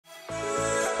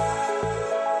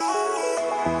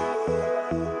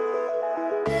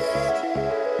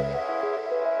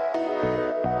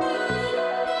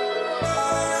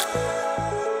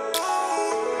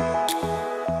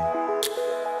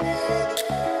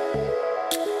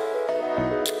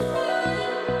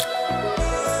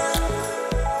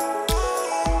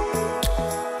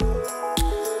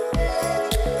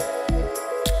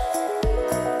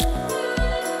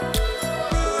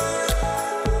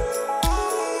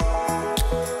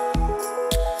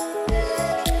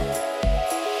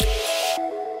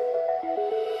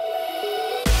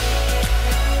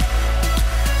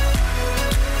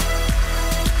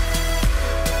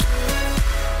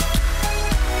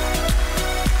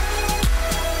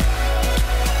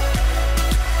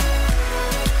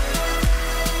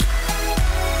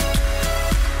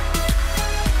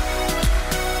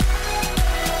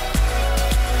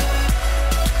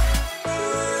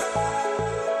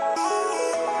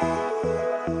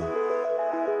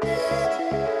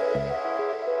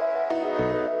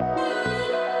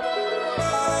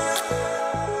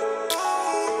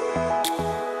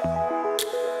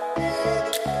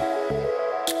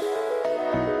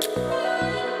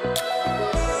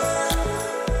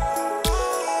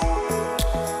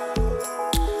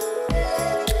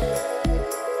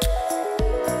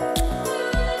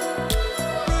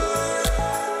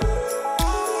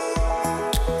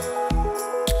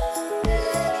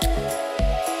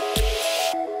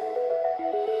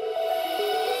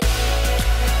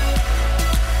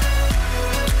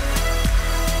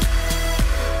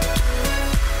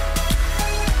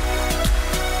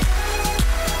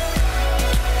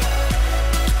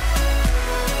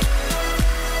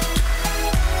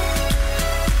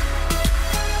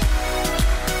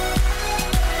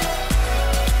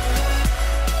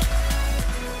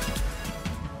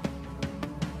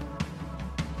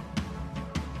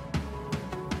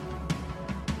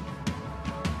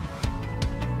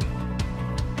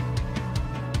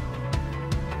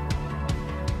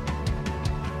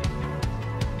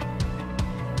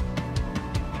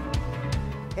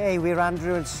Hey, we're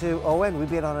Andrew and Sue Owen. We've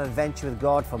been on an adventure with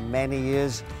God for many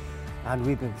years, and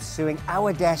we've been pursuing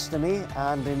our destiny,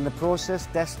 and in the process,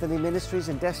 Destiny Ministries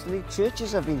and Destiny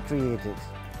Churches have been created.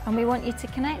 And we want you to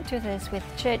connect with us with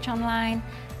Church Online,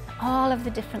 all of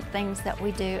the different things that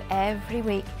we do every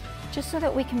week, just so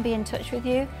that we can be in touch with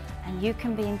you and you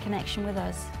can be in connection with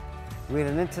us. We're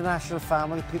an international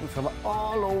family, people from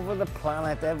all over the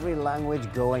planet, every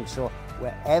language going, so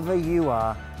wherever you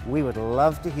are, we would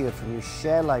love to hear from you,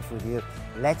 share life with you.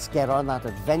 Let's get on that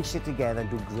adventure together and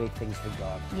do great things for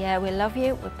God. Yeah, we love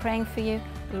you, we're praying for you,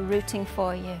 we're rooting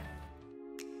for you.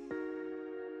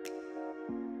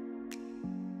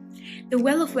 The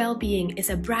Well of Wellbeing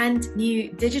is a brand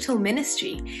new digital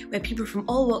ministry where people from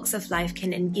all walks of life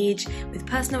can engage with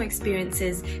personal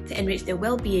experiences to enrich their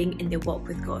well-being in their walk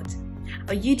with God.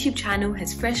 Our YouTube channel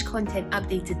has fresh content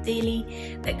updated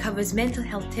daily that covers mental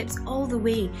health tips all the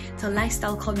way to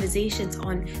lifestyle conversations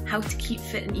on how to keep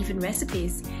fit and even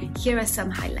recipes. Here are some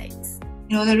highlights.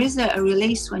 You know, there is a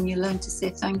release when you learn to say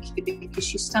thank you,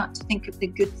 because you start to think of the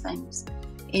good things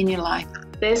in your life.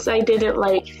 This, I did it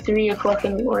like 3 o'clock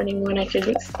in the morning when I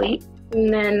couldn't sleep.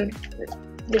 And then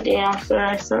the day after,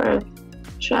 I sort of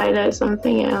tried out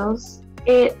something else.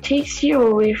 It takes you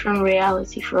away from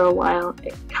reality for a while.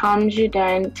 It calms you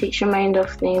down, takes your mind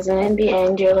off things, and in the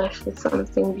end, you're left with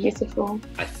something beautiful.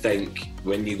 I think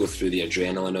when you go through the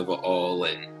adrenaline of it all,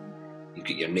 and you've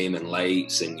got your name in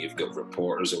lights, and you've got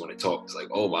reporters who want to talk, it's like,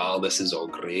 oh wow, this is all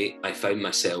great. I found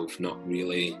myself not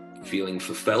really feeling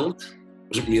fulfilled. I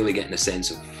wasn't really getting a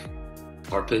sense of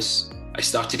purpose. I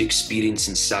started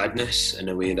experiencing sadness in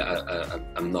a way that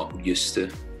I'm not used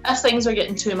to. As things are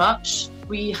getting too much,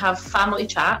 we have family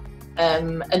chat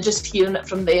and just hearing it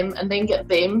from them, and then get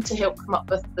them to help come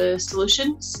up with the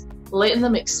solutions, letting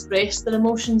them express their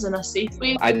emotions in a safe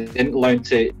way. I didn't learn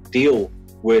to deal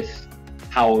with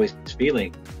how I was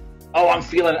feeling. Oh, I'm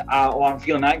feeling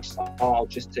anxious. Oh, I'll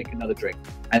just take another drink.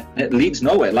 And it leads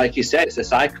nowhere. Like you said, it's a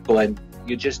cycle, and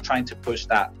you're just trying to push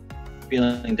that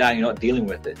feeling down. You're not dealing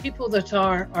with it. People that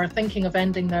are thinking of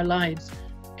ending their lives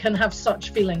can have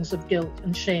such feelings of guilt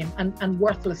and shame and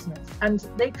worthlessness. And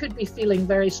they could be feeling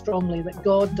very strongly that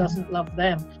God doesn't love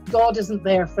them. God isn't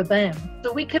there for them.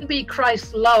 So we can be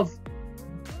Christ's love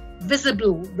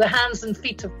visible, the hands and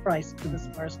feet of Christ to this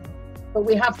person. But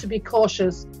we have to be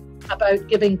cautious about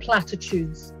giving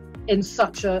platitudes in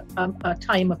such a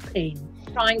time of pain.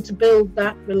 Trying to build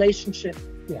that relationship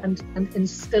and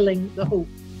instilling the hope.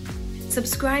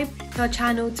 Subscribe to our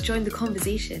channel to join the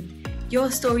conversation. Your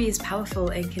story is powerful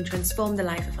and can transform the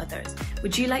life of others.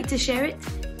 Would you like to share it?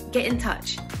 Get in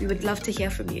touch. We would love to hear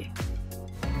from you.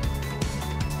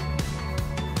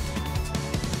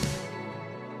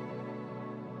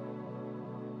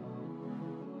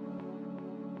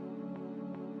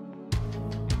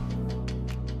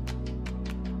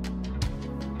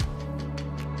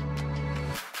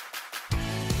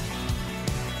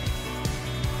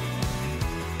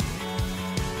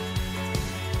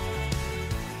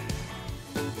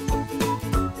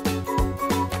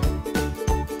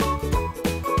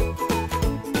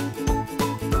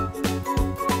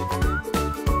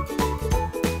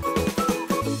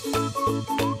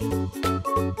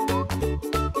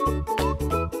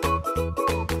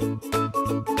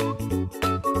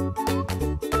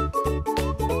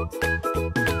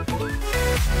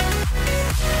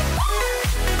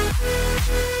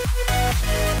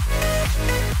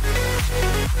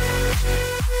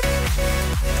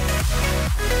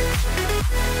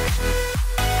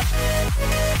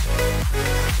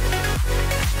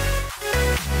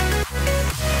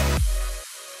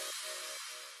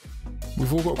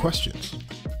 We've all got questions.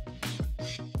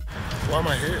 Why am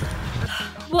I here?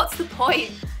 What's the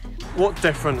point? What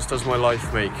difference does my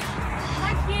life make?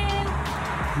 Thank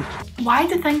you. Why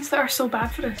do things that are so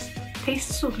bad for us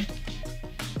taste so good?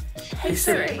 Hey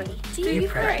Siri, do you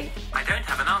pray? I don't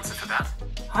have an answer for that.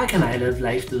 How can I live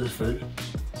life to the full?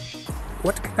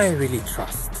 What can I really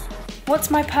trust? What's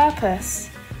my purpose?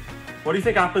 What do you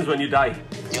think happens when you die?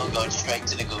 You're going straight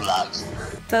to the gulags.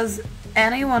 Does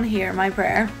anyone hear my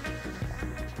prayer?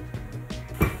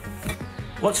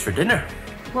 What's for dinner?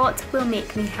 What will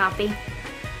make me happy?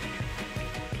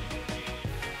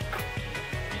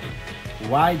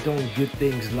 Why don't good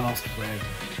things last forever?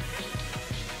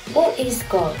 What is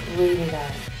God really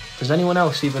like? Has anyone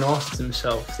else even asked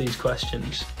themselves these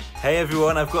questions? Hey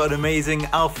everyone, I've got an amazing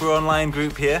Alpha Online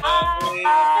group here.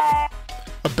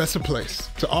 A better place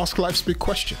to ask life's big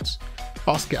questions.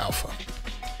 Ask Alpha.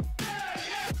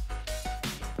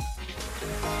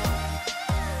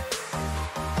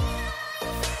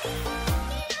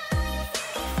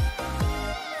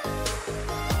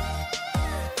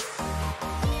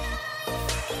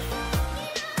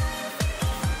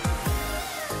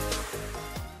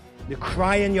 The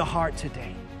cry in your heart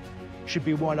today should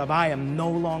be one of, I am no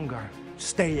longer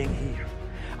staying here.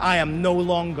 I am no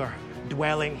longer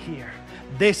dwelling here.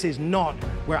 This is not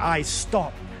where I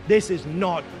stop. This is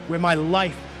not where my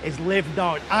life is lived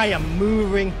out. I am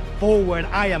moving forward.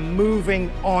 I am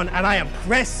moving on, and I am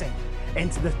pressing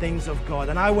into the things of God.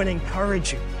 And I want to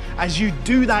encourage you, as you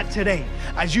do that today,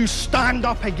 as you stand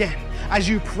up again, as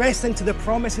you press into the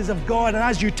promises of God, and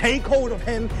as you take hold of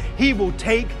Him, He will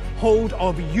take hold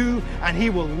of you, and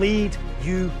He will lead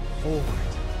you forward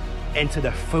into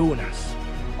the fullness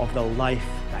of the life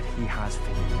that He has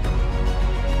for you.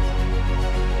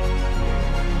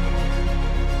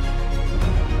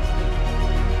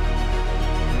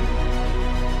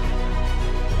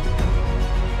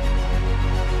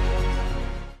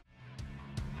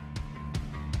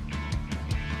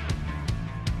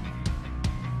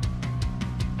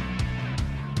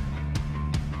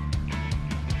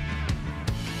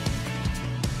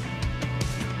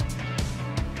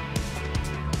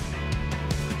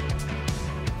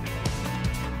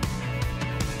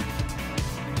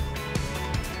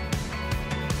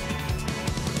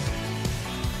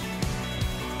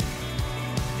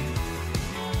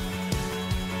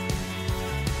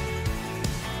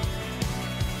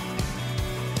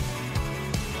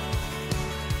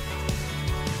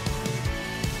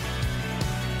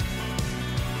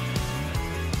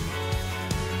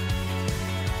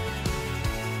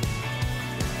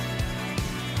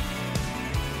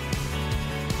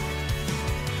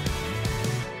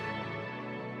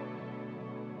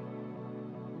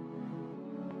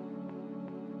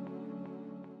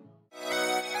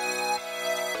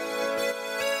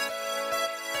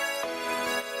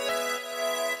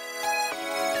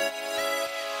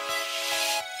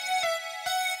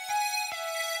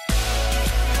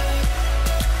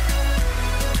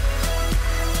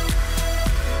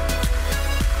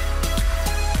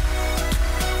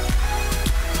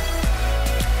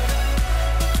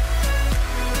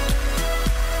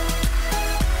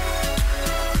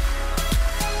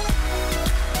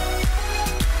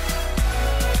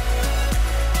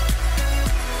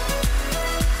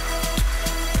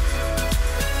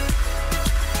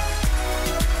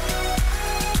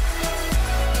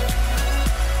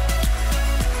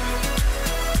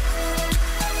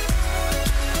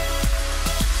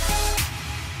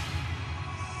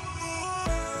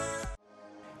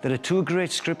 There are two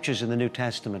great scriptures in the New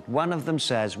Testament. One of them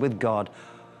says, with God,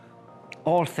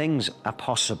 all things are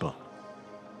possible.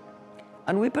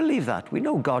 And we believe that. We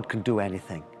know God can do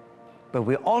anything. But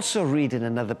we also read in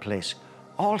another place,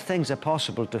 all things are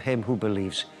possible to him who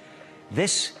believes.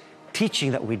 This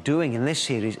teaching that we're doing in this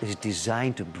series is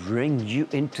designed to bring you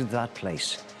into that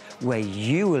place where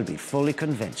you will be fully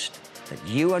convinced that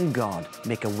you and God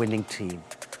make a winning team.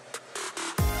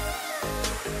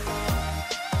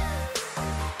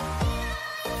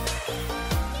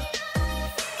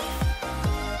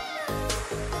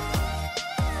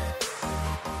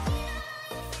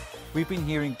 We've been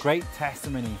hearing great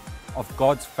testimony of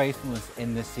God's faithfulness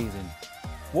in this season.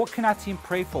 What can our team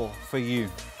pray for you?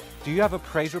 Do you have a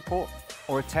praise report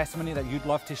or a testimony that you'd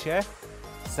love to share?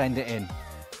 Send it in.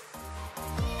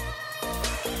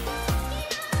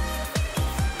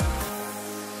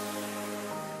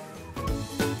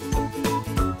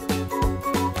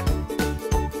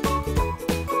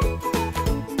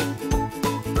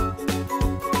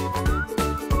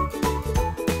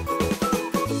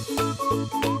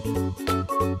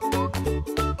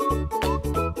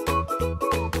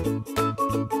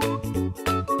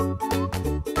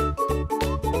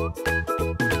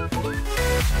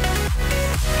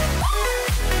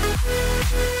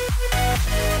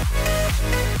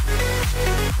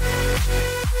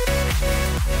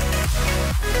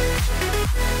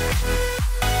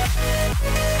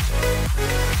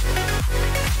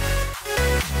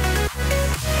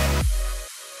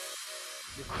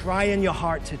 The cry in your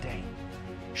heart today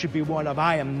should be one of,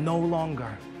 I am no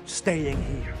longer staying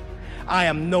here. I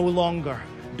am no longer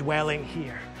dwelling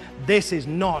here. This is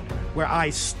not where I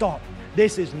stop.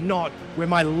 This is not where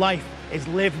my life is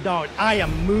lived out. I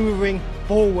am moving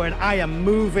forward. I am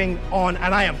moving on,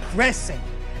 and I am pressing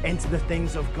into the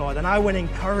things of God. And I want to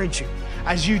encourage you,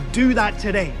 as you do that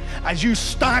today, as you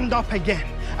stand up again,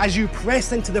 as you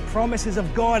press into the promises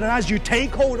of God, and as you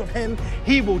take hold of Him,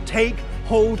 He will take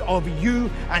hold of you,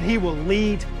 and He will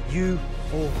lead you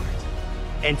forward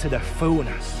into the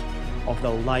fullness of the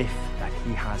life that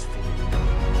He has for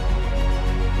you.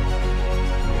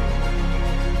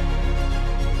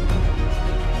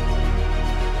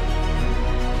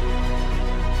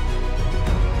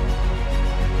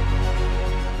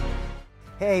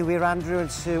 Hey, we're Andrew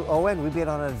and Sue Owen. We've been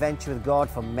on an adventure with God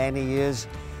for many years.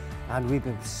 And we've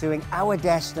been pursuing our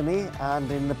destiny,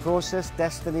 and in the process,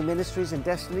 Destiny Ministries and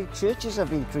Destiny Churches have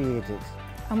been created.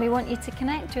 And we want you to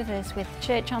connect with us with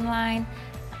Church Online,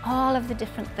 all of the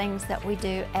different things that we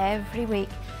do every week,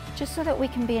 just so that we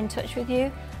can be in touch with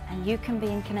you and you can be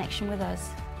in connection with us.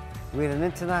 We're an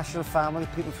international family,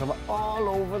 people from all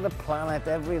over the planet,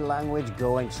 every language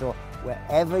going. So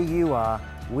wherever you are,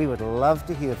 we would love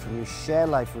to hear from you, share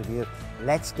life with you.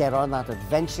 Let's get on that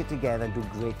adventure together and do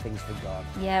great things for God.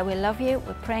 Yeah, we love you,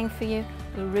 we're praying for you,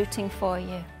 we're rooting for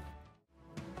you.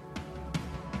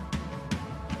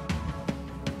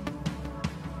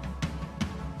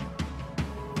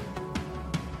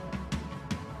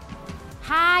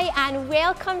 Hi and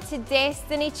welcome to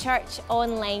Destiny Church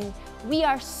Online. We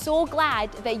are so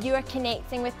glad that you are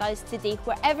connecting with us today,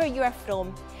 wherever you are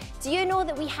from. Do you know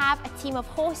that we have a team of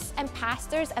hosts and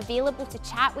pastors available to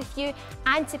chat with you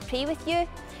and to pray with you?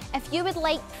 If you would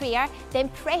like prayer, then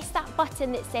press that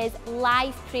button that says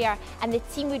Live Prayer and the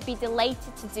team would be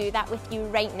delighted to do that with you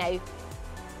right now.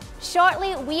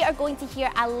 Shortly, we are going to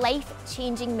hear a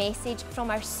life-changing message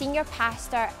from our senior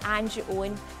pastor, Andrew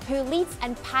Owen, who leads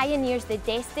and pioneers the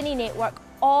Destiny Network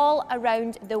all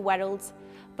around the world.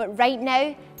 But right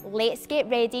now, let's get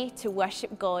ready to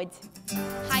worship God.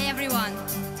 Hi everyone,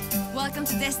 welcome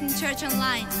to Destiny Church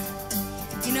Online.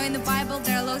 You know, in the Bible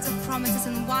there are loads of promises,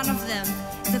 and one of them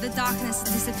is that the darkness is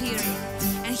disappearing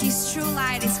and His true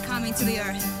light is coming to the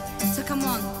earth. So come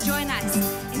on, join us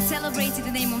in celebrating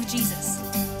the name of Jesus.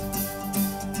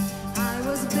 I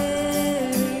was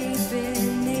buried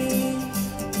beneath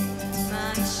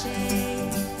my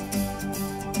shame.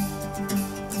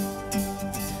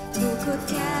 Who could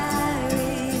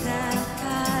carry that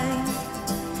kind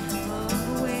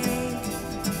of weight?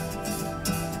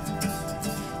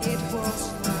 It was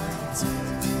my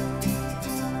turn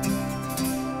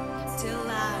till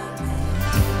I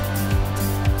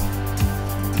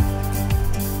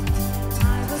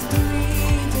was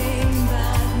breathing,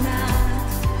 but now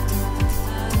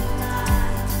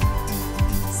alive.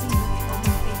 Sing it for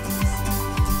me, please.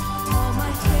 All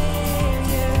my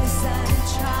failures I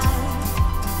tried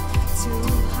to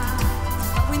hide,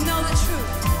 but we know the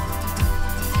truth.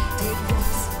 It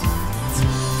was my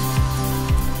turn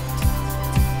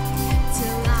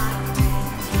till I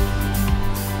met you.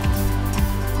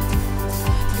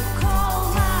 You called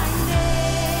my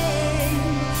name,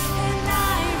 and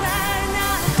I ran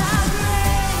out of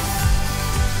grace,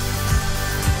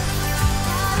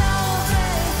 out of the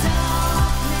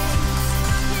darkness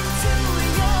into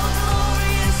your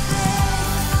glorious day.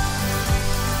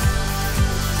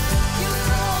 You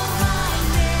called my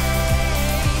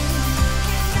name,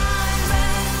 and I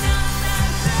ran out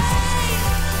of grace,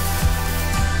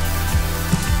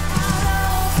 out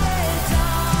of the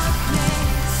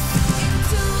darkness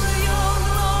into your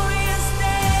glorious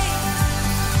day.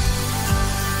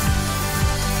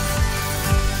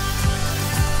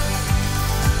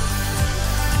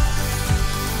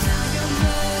 Now your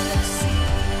mercy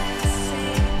has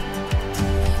saved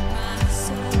my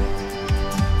soul.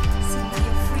 See, now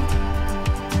you're free.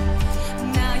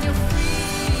 Now your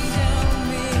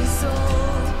freedom is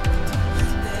all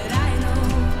that I know.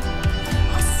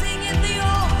 I'll sing it the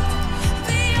old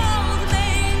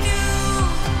they knew.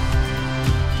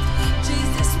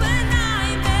 Jesus, when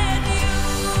I met you,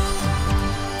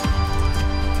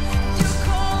 you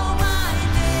called my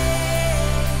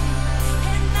name,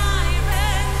 and I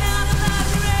ran out of that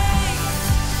grave,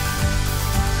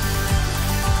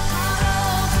 out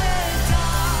of the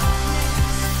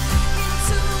darkness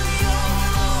into your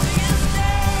glorious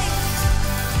day.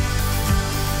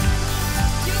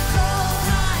 You called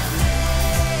my name,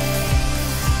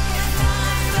 and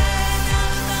I ran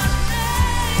out of that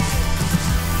grave,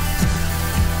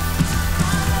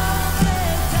 out of the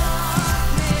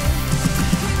darkness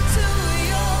into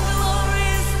your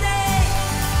glorious day.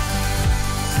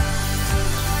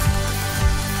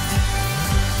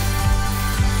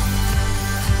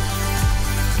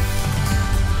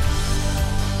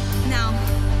 Now,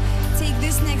 take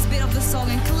this next bit of the song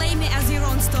and claim it as your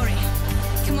own story.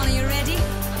 Come on, are you ready?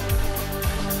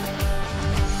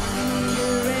 I need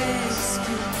a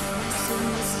rescue, my sin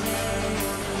was heavy,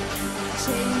 my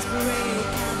chains break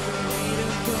and the weight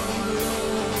of your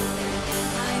glory.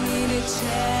 I needed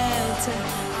shelter,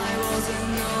 I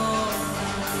wasn't orphan.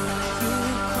 You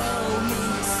called me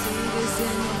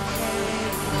citizen of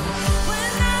heaven.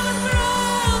 When I was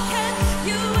broken,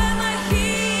 you were my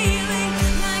healing.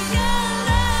 Now your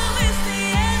love is the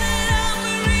air that I'm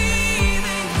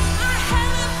breathing. I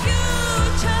have a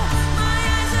future, my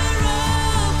eyes are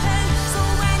open. So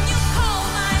when you call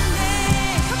my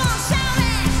name, come on, shout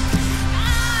it.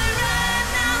 I ran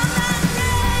out of that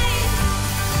grave.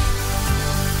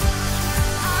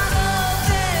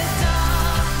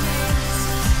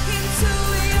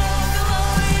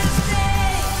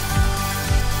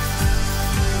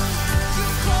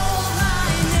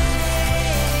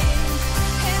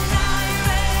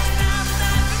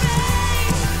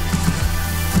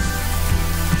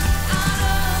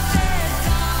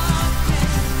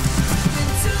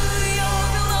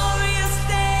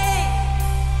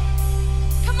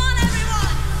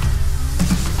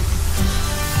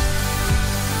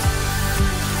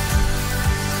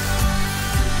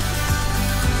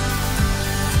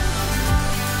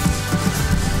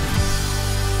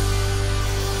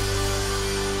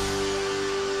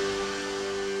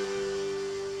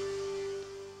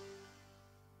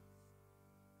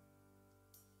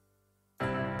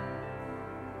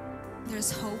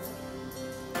 is hope.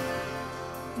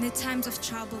 In the times of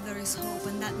trouble, there is hope,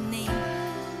 and that name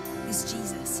is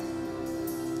Jesus.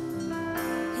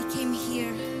 He came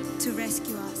here to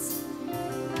rescue us.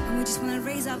 And we just want to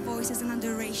raise our voices in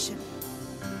adoration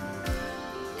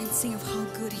and sing of how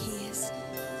good He is.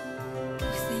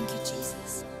 We thank you,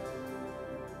 Jesus.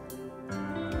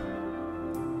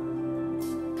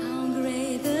 How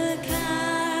great the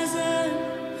chasm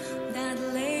that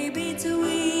lay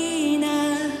between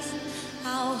us,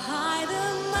 how high the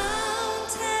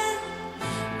mountain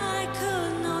I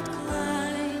could not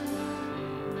climb.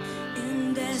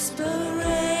 In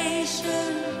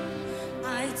desperation,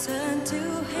 I turned to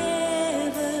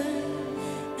heaven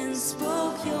and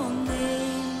spoke your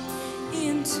name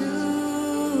into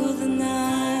the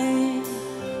night.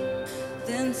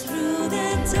 Then through the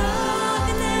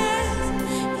darkness,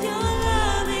 your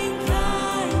loving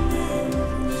kindness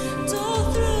tore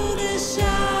through the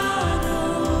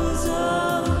shadows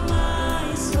of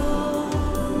my soul.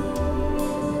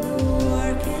 The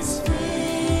work is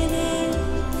finished,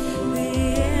 the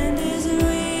end is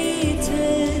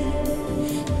written.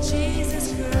 Jesus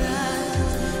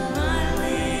Christ, my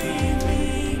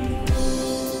living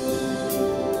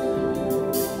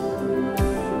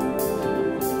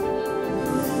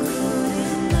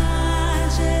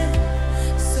imagine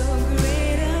so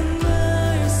great a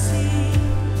mercy.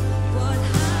 What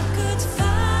heart could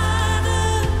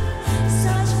fathom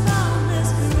such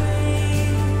boundless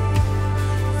grace?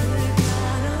 The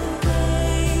God of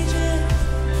ages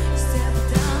stepped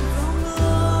down from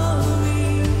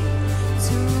glory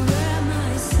to wear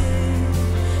my sin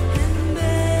and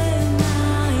bear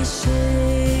my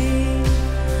shame.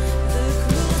 The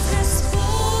cross has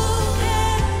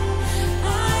spoken, I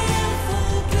am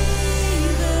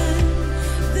forgiven.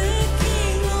 The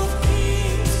King of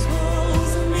Kings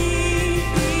holds me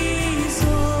his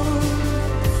own.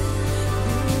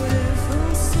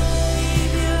 Beautiful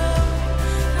Savior,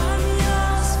 I'm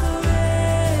yours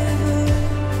forever.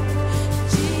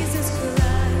 Jesus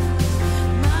Christ,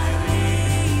 my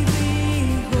living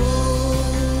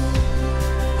hope.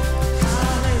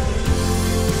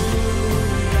 Hallelujah,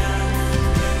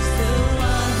 praise the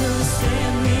one who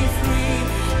set me free.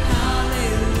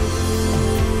 Hallelujah,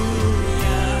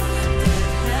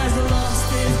 death has lost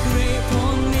its grip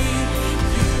on me.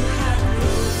 You have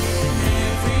broken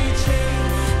every chain.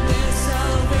 There's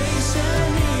salvation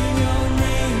in your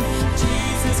name,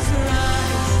 Jesus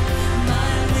Christ,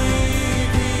 my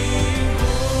living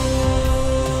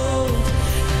hope.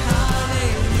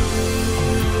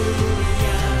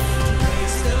 Hallelujah,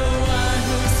 praise the one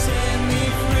who set me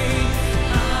free.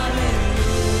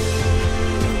 Hallelujah,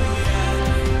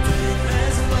 death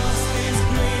has lost its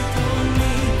grip on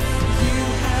me. You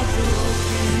have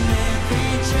broken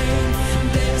every chain.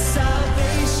 There's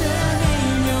salvation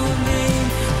in your name,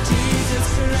 Jesus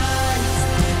Christ,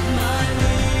 my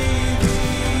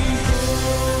living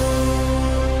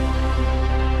hope.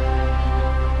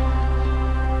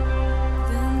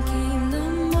 Then came the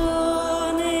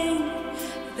morning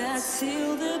that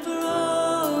sealed the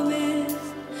promise.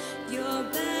 Your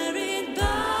buried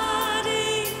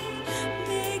body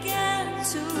began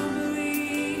to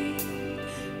breathe.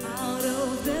 Out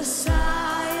of the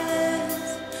silence,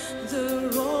 the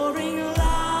roaring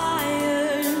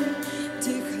lion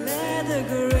declared the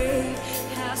grave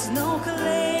has no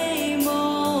claim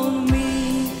on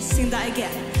me. Sing that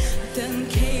again. Then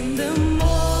came the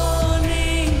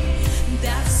morning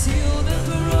that sealed the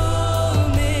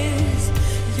promise.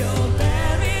 Your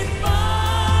buried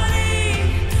body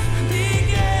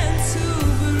began to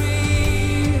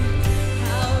breathe.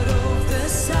 Out of the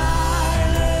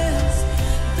silence,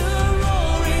 the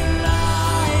roaring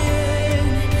lion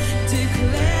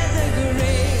declared the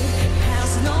grave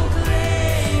has no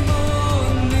claim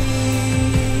on me.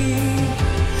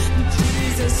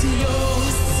 Jesus,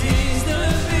 yours is the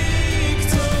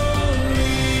victory.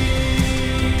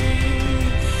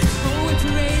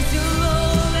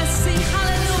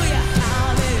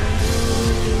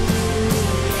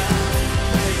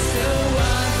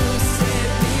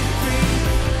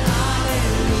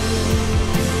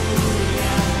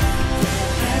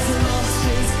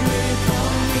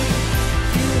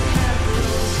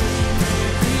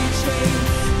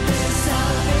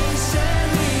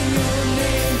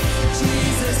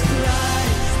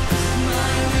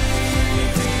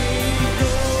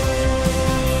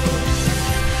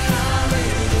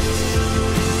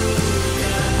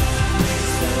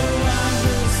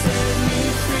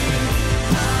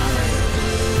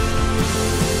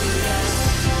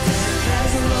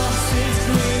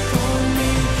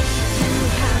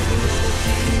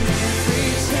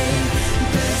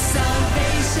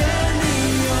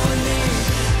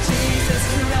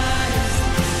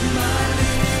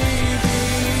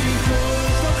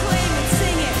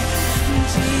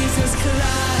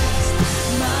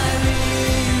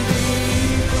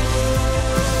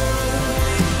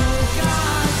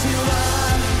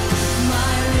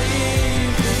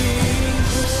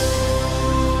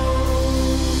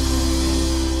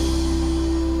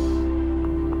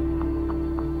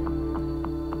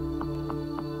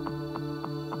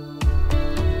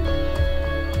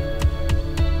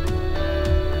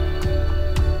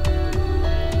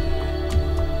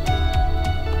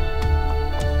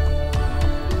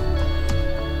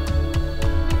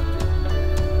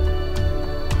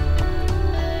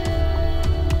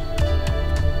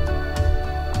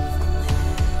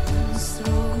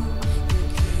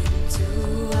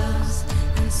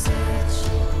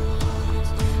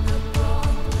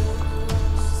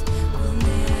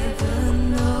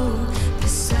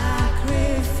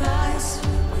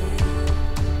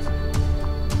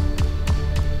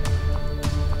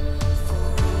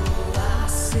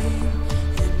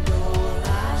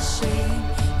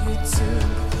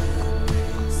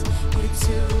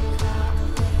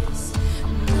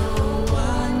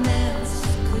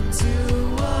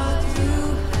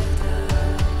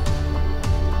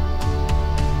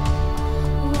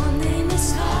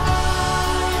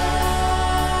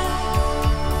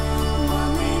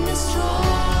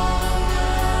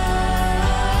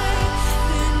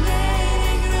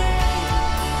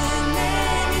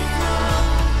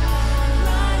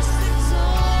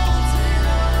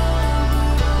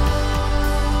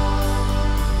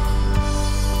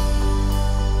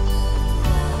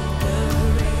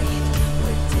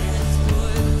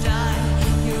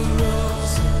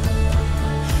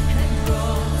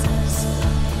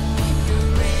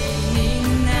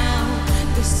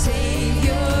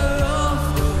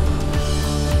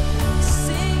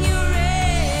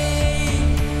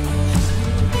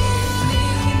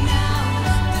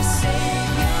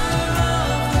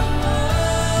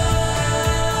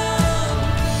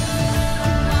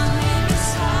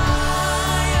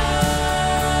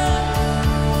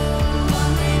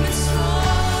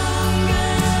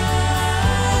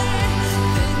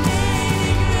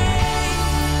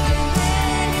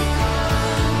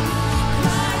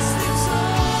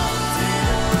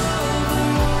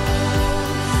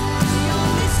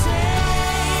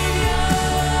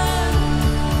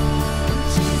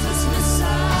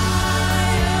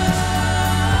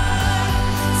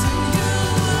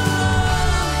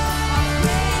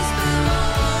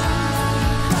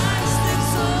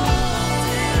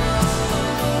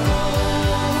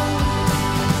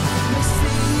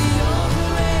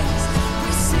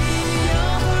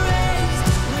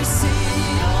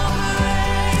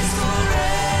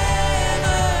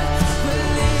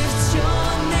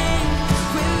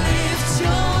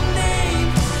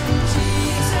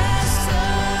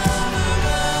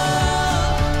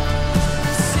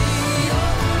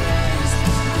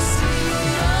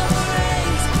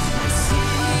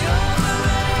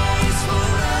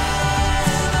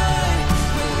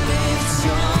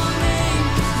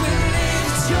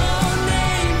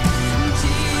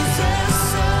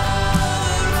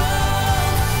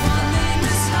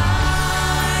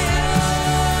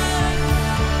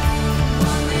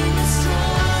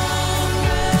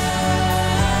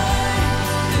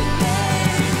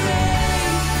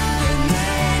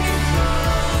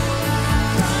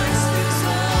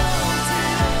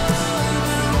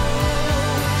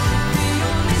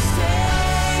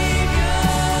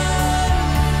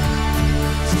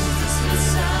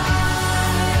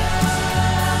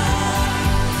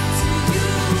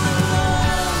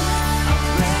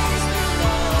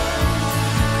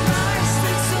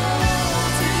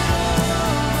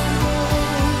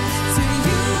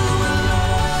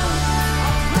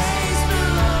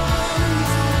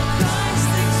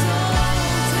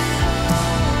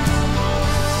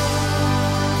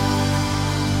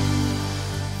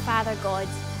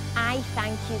 I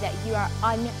thank you that you are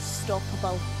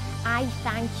unstoppable. I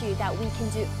thank you that we can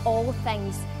do all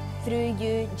things through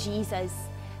you, Jesus.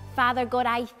 Father God,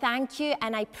 I thank you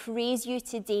and I praise you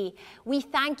today. We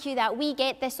thank you that we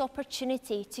get this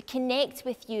opportunity to connect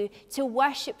with you, to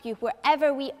worship you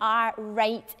wherever we are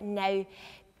right now.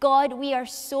 God, we are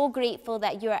so grateful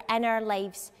that you are in our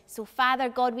lives. So Father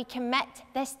God, we commit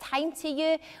this time to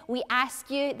you. We ask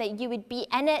you that you would be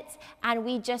in it, and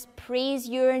we just praise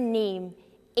your name.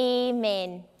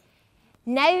 Amen.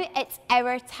 Now it's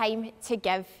our time to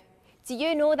give. Do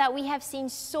you know that we have seen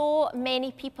so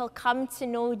many people come to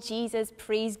know Jesus,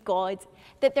 praise God,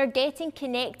 that they're getting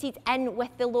connected in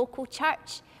with the local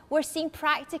church. We're seeing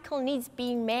practical needs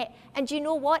being met. And you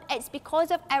know what? It's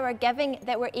because of our giving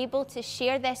that we're able to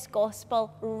share this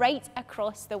gospel right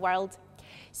across the world.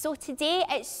 So today,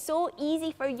 it's so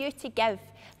easy for you to give.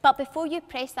 But before you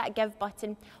press that give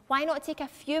button, why not take a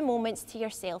few moments to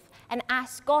yourself and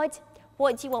ask God,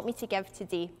 what do you want me to give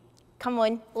today? Come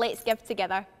on, let's give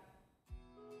together.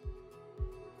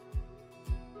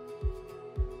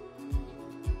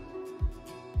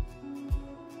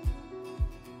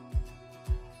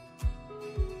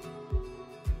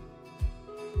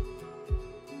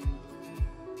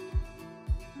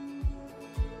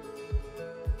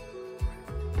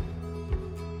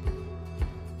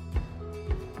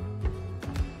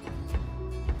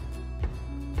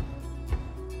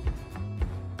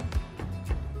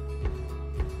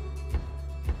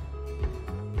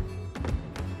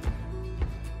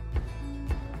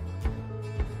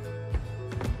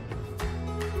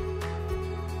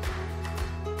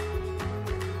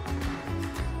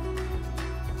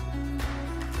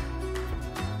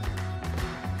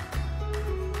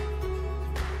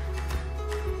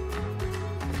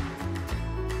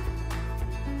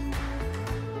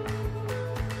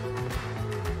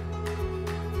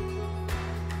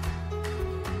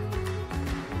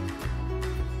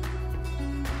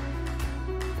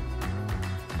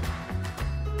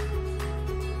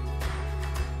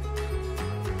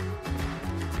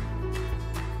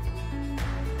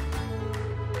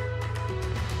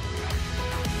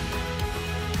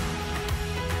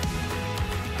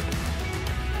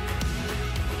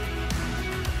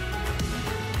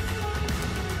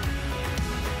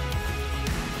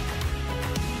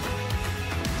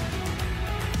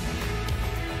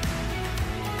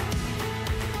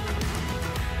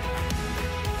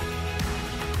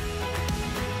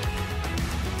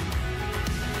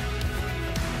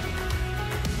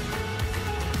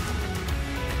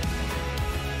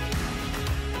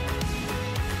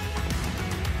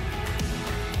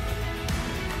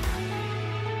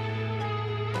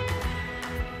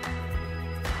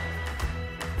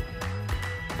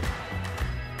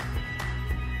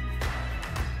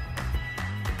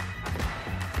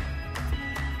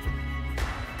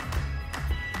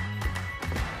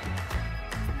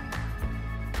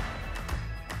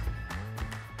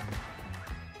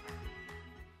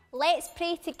 Let's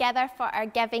pray together for our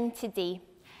giving today.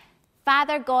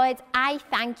 Father God, I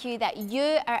thank you that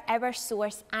you are our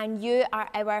source and you are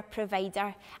our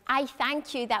provider. I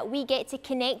thank you that we get to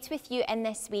connect with you in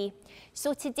this way.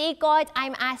 So today, God,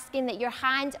 I'm asking that your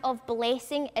hand of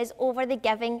blessing is over the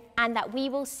giving and that we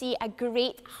will see a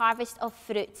great harvest of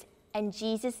fruit. In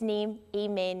Jesus' name,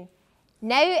 amen.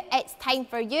 Now it's time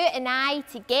for you and I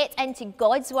to get into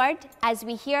God's word as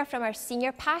we hear from our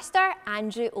senior pastor,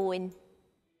 Andrew Owen.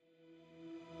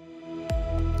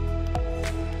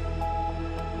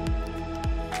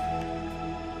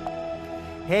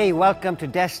 Hey, welcome to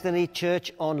Destiny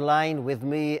Church Online with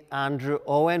me, Andrew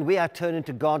Owen. We are turning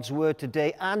to God's Word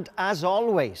today, and as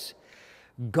always,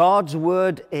 God's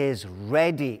Word is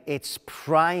ready, it's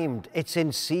primed, it's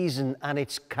in season, and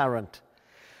it's current.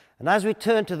 And as we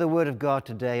turn to the Word of God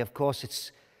today, of course,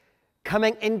 it's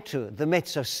coming into the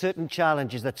midst of certain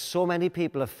challenges that so many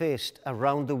people have faced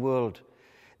around the world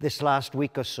this last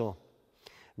week or so.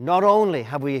 Not only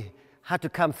have we had to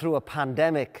come through a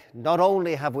pandemic, not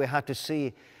only have we had to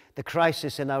see the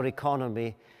crisis in our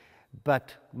economy,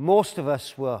 but most of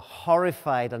us were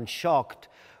horrified and shocked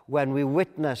when we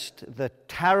witnessed the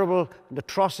terrible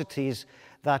atrocities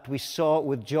that we saw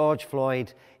with George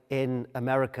Floyd in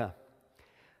America.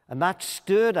 And that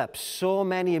stirred up so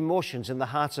many emotions in the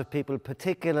hearts of people,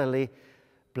 particularly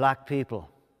black people.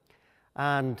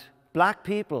 And black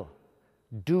people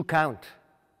do count,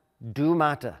 do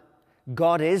matter.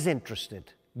 God is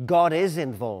interested. God is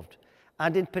involved.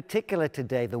 And in particular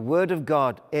today, the Word of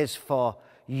God is for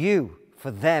you, for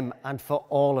them, and for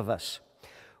all of us.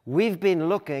 We've been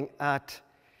looking at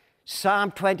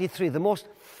Psalm 23, the most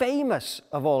famous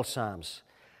of all Psalms.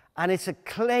 And it's a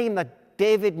claim that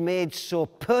David made so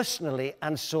personally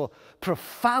and so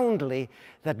profoundly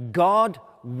that God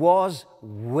was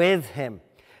with him,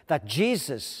 that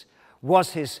Jesus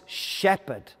was his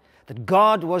shepherd, that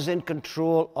God was in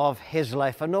control of his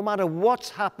life. And no matter what's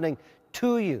happening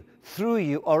to you, through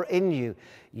you, or in you,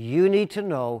 you need to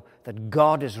know that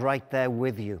God is right there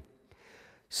with you.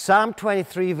 Psalm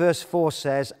 23 verse 4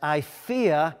 says, I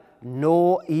fear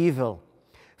no evil,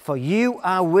 for you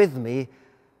are with me.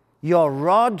 Your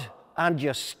rod and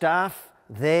your staff,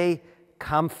 they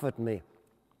comfort me.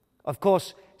 Of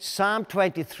course, Psalm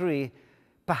 23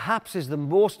 perhaps is the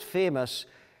most famous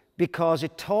because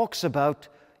it talks about,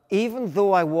 even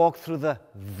though I walk through the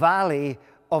valley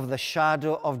of the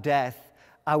shadow of death,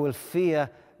 I will fear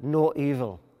no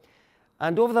evil.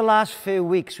 And over the last few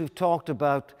weeks, we've talked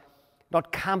about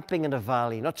not camping in a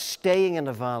valley, not staying in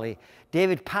a valley.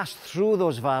 David passed through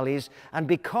those valleys, and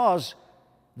because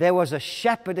there was a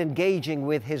shepherd engaging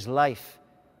with his life,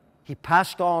 he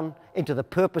passed on into the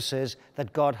purposes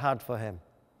that God had for him.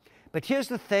 But here's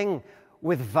the thing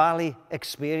with valley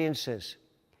experiences.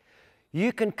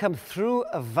 You can come through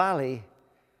a valley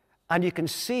and you can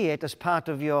see it as part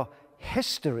of your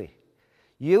history.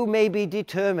 You may be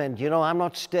determined, I'm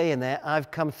not staying there,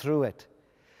 I've come through it.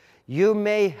 You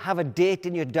may have a date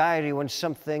in your diary when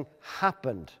something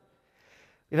happened.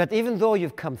 That even though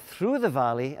you've come through the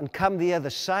valley and come the other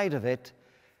side of it,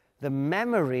 the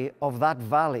memory of that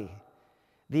valley,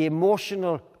 the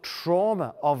emotional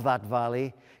trauma of that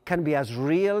valley can be as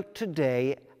real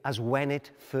today as when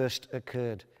it first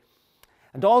occurred.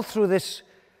 And all through this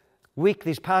week,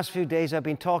 these past few days, I've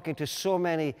been talking to so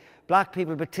many black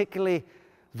people, particularly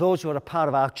those who are a part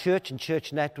of our church and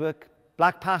church network,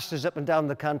 black pastors up and down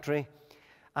the country.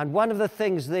 And one of the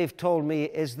things they've told me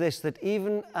is this, that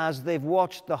even as they've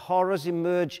watched the horrors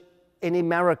emerge in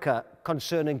America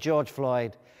concerning George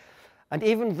Floyd, and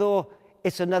even though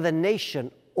it's another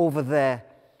nation over there,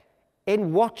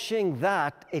 in watching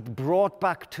that, it brought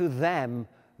back to them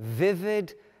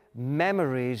vivid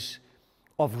memories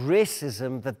of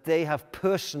racism that they have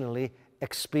personally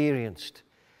experienced.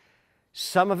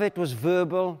 Some of it was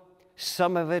verbal,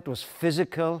 some of it was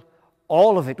physical,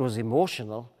 all of it was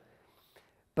emotional,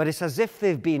 but it's as if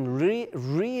they've been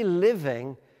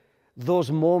reliving those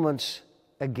moments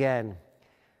again.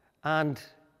 And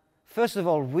first of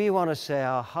all, we want to say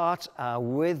our hearts are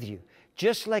with you.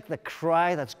 Just like the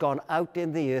cry that's gone out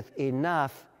in the earth,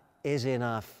 enough is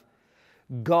enough.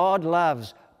 God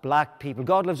loves black people.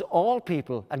 God loves all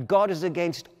people, and God is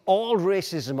against all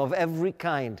racism of every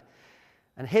kind.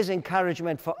 And his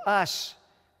encouragement for us,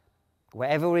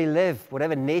 wherever we live,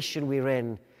 whatever nation we're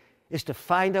in, is to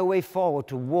find our way forward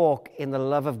to walk in the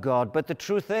love of God. But the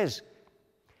truth is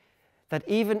that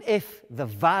even if the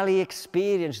valley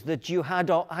experience that you had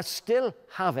or are still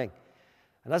having,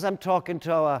 and as I'm talking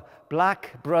to our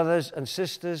black brothers and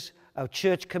sisters, our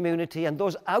church community, and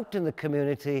those out in the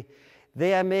community,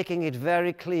 they are making it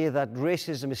very clear that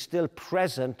racism is still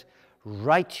present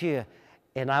right here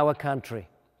in our country.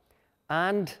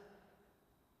 And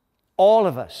all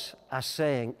of us are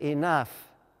saying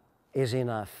enough is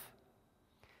enough.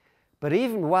 But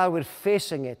even while we're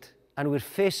facing it, and we're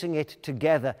facing it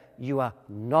together, you are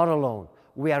not alone.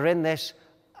 We are in this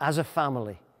as a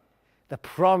family. The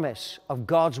promise of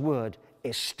God's word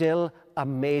is still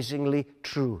amazingly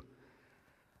true.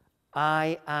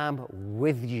 I am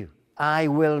with you. I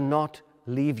will not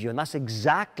leave you. And that's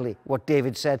exactly what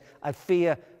David said. I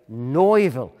fear no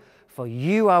evil, for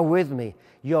you are with me.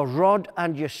 Your rod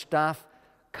and your staff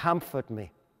comfort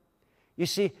me. You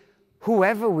see,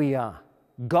 whoever we are,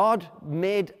 God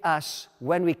made us,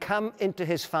 when we come into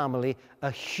his family,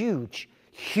 a huge,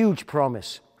 huge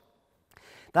promise.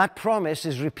 That promise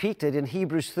is repeated in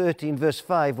Hebrews 13, verse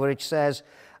 5, where it says,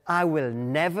 I will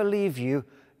never leave you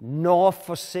nor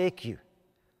forsake you.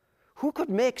 Who could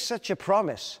make such a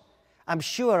promise? I'm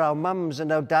sure our mums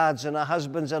and our dads and our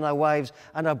husbands and our wives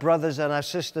and our brothers and our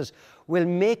sisters will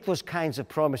make those kinds of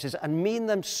promises and mean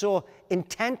them so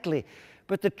intently.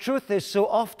 But the truth is, so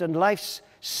often life's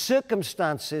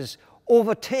circumstances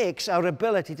overtakes our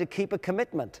ability to keep a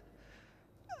commitment.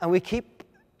 And we keep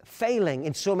failing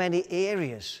in so many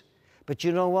areas. But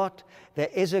you know what? There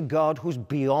is a God who's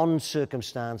beyond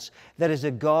circumstance. There is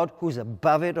a God who's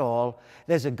above it all.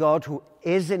 There's a God who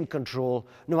is in control,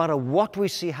 no matter what we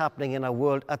see happening in our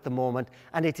world at the moment.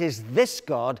 And it is this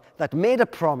God that made a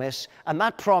promise, and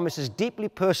that promise is deeply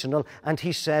personal, and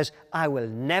he says, I will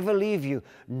never leave you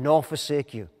nor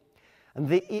forsake you.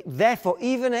 And therefore,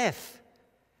 even if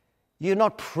you're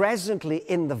not presently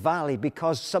in the valley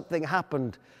because something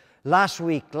happened last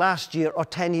week, last year, or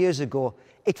 10 years ago,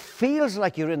 It feels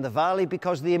like you're in the valley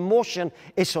because the emotion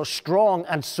is so strong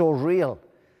and so real.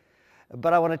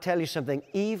 But I want to tell you something.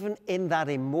 Even in that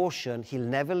emotion, he'll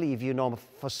never leave you nor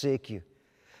forsake you.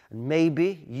 And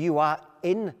maybe you are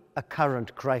in a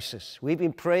current crisis. We've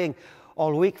been praying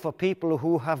all week for people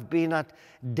who have been at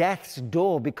death's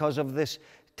door because of this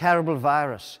terrible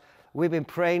virus. We've been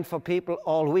praying for people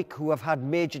all week who have had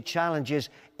major challenges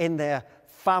in their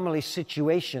family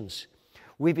situations.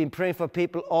 We've been praying for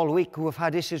people all week who have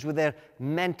had issues with their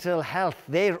mental health.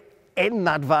 They're in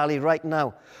that valley right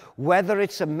now. Whether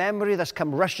it's a memory that's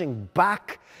come rushing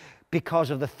back because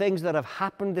of the things that have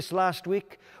happened this last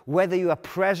week, whether you are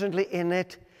presently in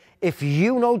it, if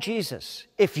you know Jesus,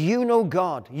 if you know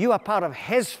God, you are part of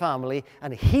his family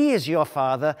and he is your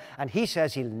Father, and he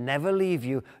says he'll never leave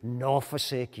you nor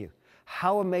forsake you.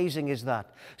 How amazing is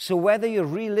that? So whether you're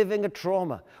reliving a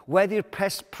trauma, whether you're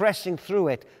pressing through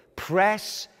it,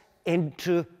 press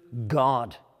into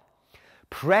God.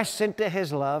 Press into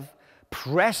his love,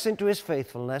 press into his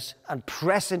faithfulness, and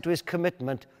press into his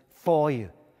commitment for you.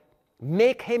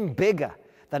 Make him bigger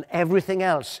than everything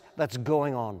else that's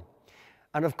going on.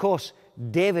 And of course,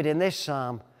 David in this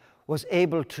psalm was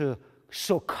able to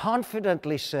so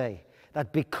confidently say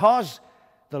that because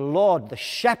the Lord, the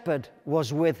shepherd,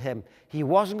 was with him, he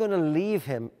wasn't going to leave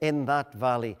him in that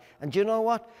valley. And you know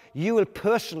what? You will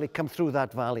personally come through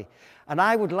that valley. And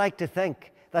I would like to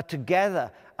think that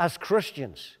together as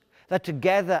Christians, that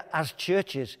together as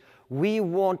churches, we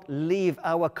won't leave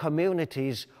our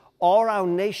communities or our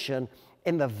nation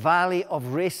in the valley of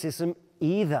racism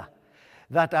either.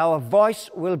 That our voice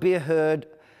will be heard,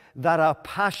 that our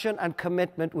passion and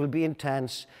commitment will be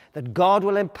intense, that God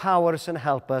will empower us and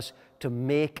help us to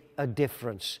make a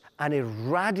difference and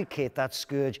eradicate that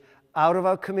scourge out of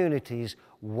our communities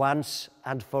once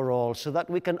and for all, so that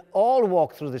we can all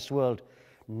walk through this world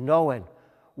knowing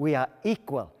we are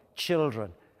equal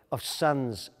children of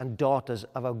sons and daughters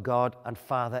of our God and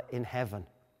Father in heaven.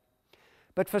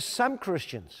 But for some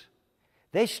Christians,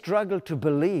 they struggle to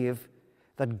believe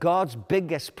that God's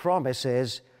biggest promise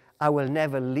is, I will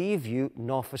never leave you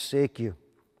nor forsake you.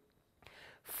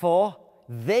 For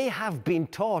they have been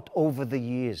taught over the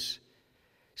years,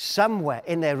 somewhere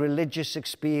in their religious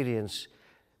experience,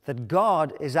 that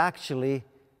God is actually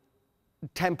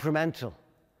temperamental.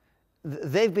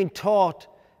 They've been taught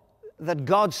that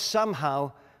God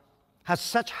somehow has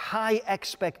such high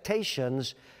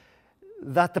expectations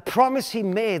that the promise he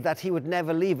made that he would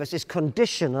never leave us is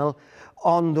conditional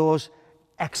on those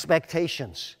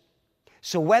expectations.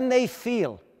 So when they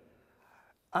feel,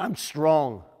 I'm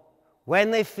strong,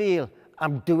 when they feel,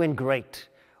 I'm doing great,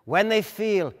 when they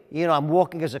feel, I'm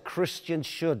walking as a Christian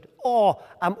should, or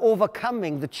I'm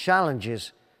overcoming the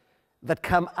challenges that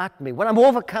come at me, when I'm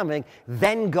overcoming,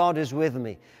 then God is with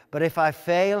me. But if I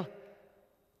fail,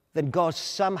 then God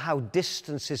somehow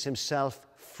distances himself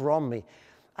from me.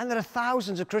 And there are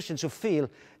thousands of Christians who feel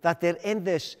that they're in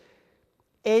this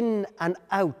in and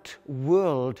out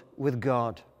world with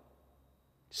God.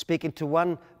 Speaking to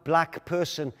one black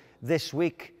person this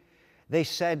week, they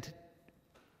said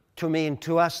to me and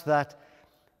to us that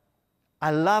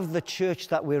I love the church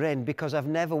that we're in because I've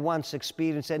never once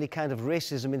experienced any kind of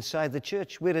racism inside the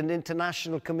church. We're an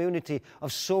international community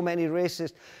of so many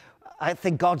races. I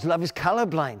think God's love is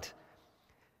colorblind.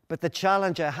 But the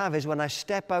challenge I have is when I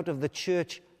step out of the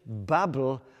church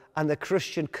bubble and the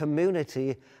Christian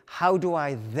community, how do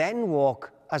I then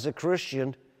walk as a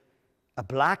Christian, a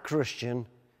black Christian,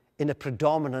 in a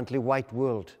predominantly white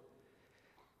world?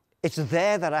 It's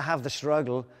there that I have the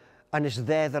struggle, and it's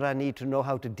there that I need to know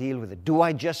how to deal with it. Do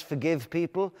I just forgive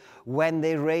people when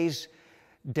they raise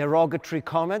derogatory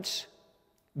comments?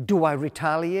 Do I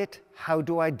retaliate? How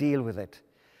do I deal with it?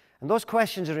 And those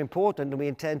questions are important, and we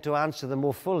intend to answer them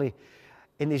more fully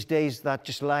in these days that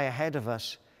just lie ahead of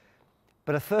us.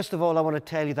 But first of all, I want to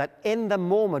tell you that in the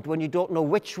moment when you don't know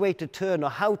which way to turn or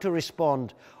how to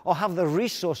respond or have the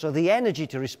resource or the energy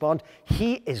to respond,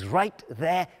 he is right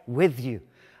there with you,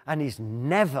 and he's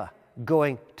never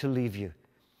going to leave you.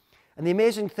 And the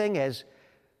amazing thing is,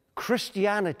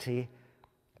 Christianity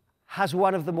has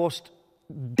one of the most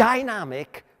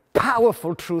dynamic,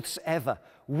 powerful truths ever.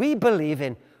 We believe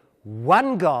in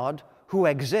one God who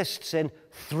exists in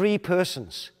three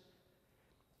persons.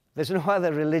 There's no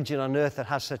other religion on earth that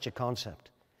has such a concept.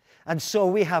 And so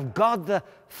we have God the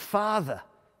Father,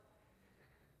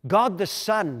 God the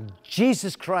Son,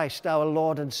 Jesus Christ, our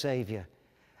Lord and Savior.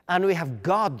 And we have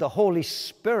God the Holy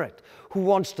Spirit, who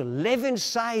wants to live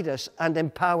inside us and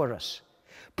empower us.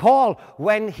 Paul,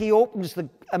 when he opens the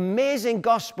amazing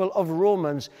gospel of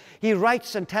Romans, he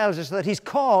writes and tells us that he's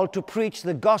called to preach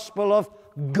the gospel of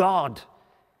God.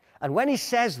 And when he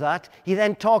says that, he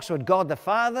then talks about God the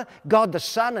Father, God the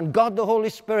Son, and God the Holy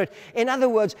Spirit. In other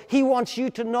words, he wants you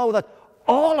to know that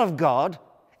all of God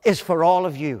is for all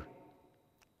of you.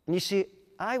 And you see,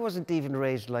 I wasn't even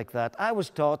raised like that. I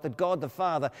was taught that God the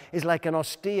Father is like an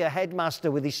austere headmaster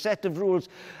with his set of rules,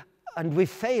 and we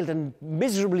failed and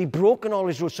miserably broken all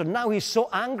his rules. So now he's so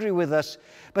angry with us,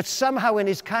 but somehow in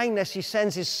his kindness he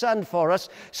sends his Son for us.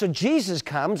 So Jesus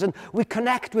comes and we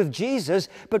connect with Jesus,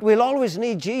 but we'll always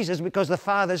need Jesus because the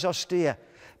Father's austere.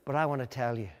 But I want to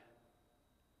tell you,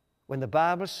 when the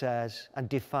Bible says and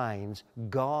defines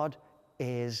God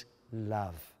is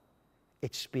love,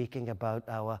 it's speaking about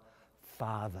our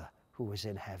Father who is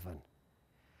in heaven.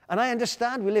 And I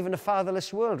understand we live in a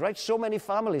fatherless world, right? So many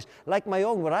families, like my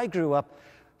own, where I grew up,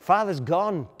 father's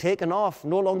gone, taken off,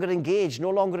 no longer engaged, no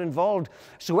longer involved.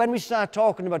 So when we start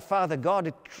talking about Father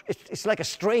God, it's like a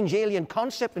strange alien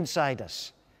concept inside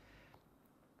us.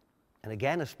 And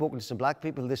again, I've spoken to some black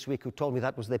people this week who told me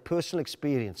that was their personal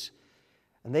experience.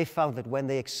 And they found that when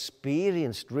they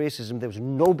experienced racism, there was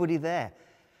nobody there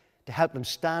to help them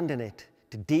stand in it,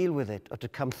 to deal with it, or to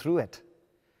come through it.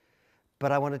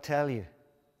 But I want to tell you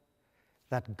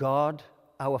that God,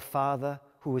 our Father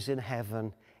who is in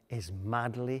heaven, is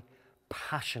madly,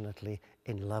 passionately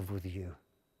in love with you.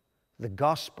 The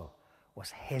gospel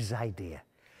was his idea.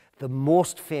 The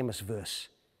most famous verse,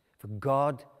 for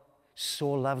God so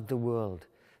loved the world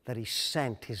that he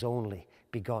sent his only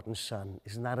begotten Son.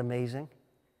 Isn't that amazing?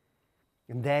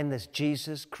 And then there's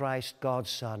Jesus Christ, God's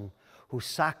Son, who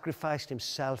sacrificed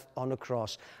himself on a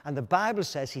cross. And the Bible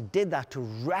says he did that to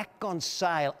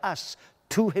reconcile us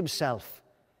to himself.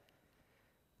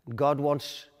 God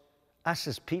wants us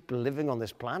as people living on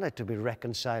this planet to be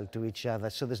reconciled to each other,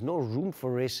 so there's no room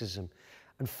for racism.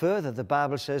 And further, the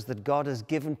Bible says that God has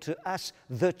given to us,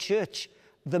 the church,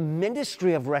 the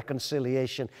ministry of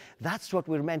reconciliation. That's what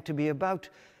we're meant to be about.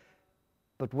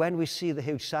 But when we see the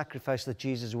huge sacrifice that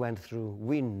Jesus went through,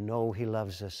 we know he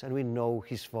loves us and we know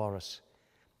he's for us.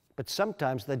 But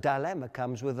sometimes the dilemma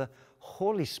comes with the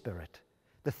Holy Spirit,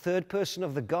 the third person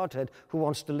of the Godhead who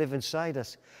wants to live inside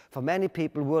us. For many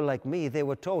people who were like me, they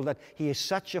were told that he is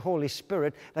such a Holy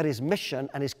Spirit that his mission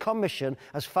and his commission,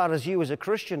 as far as you as a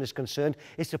Christian is concerned,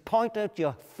 is to point out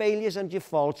your failures and your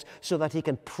faults so that he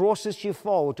can process you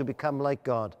forward to become like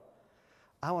God.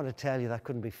 I want to tell you that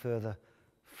couldn't be further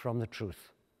from the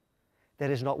truth.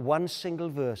 There is not one single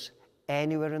verse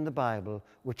anywhere in the Bible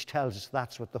which tells us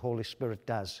that's what the Holy Spirit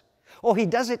does. Oh, he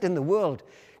does it in the world.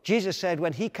 Jesus said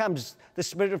when he comes, the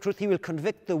Spirit of truth, he will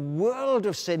convict the world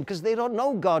of sin because they don't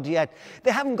know God yet.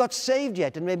 They haven't got saved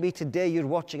yet. And maybe today you're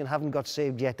watching and haven't got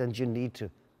saved yet and you need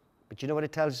to. But you know what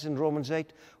it tells us in Romans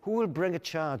 8? Who will bring a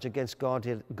charge against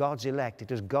God's elect?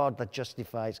 It is God that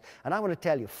justifies. And I want to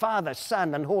tell you, Father,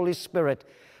 Son, and Holy Spirit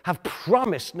have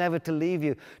promised never to leave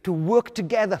you, to work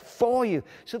together for you.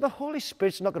 So the Holy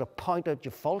Spirit's not going to point out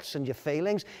your faults and your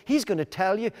failings. He's going to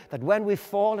tell you that when we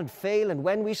fall and fail and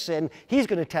when we sin, he's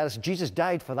going to tell us Jesus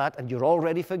died for that and you're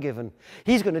already forgiven.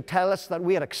 He's going to tell us that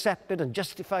we are accepted and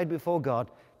justified before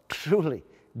God. Truly,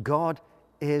 God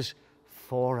is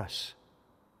for us.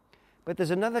 But there's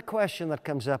another question that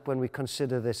comes up when we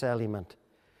consider this element.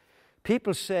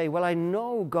 People say, well, I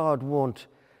know God won't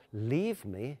leave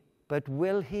me, but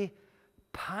will he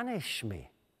punish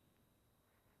me?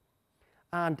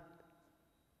 And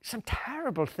some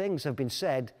terrible things have been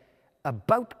said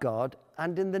about God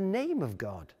and in the name of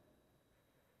God.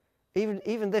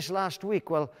 Even this last week,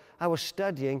 while I was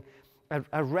studying,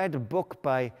 I read a book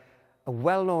by a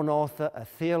well-known author, a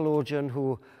theologian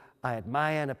who I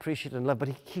admire and appreciate and love, but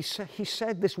he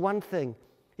said this one thing.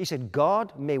 He said,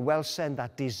 God may well send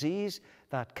that disease,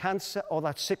 that cancer, or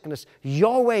that sickness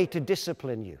your way to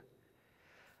discipline you.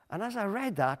 And as I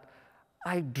read that,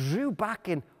 I drew back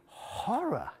in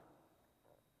horror.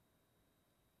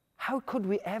 How could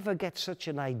we ever get such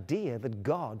an idea that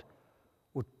God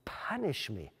would punish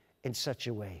me in such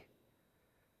a way?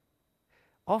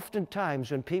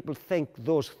 Oftentimes, when people think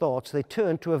those thoughts, they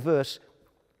turn to a verse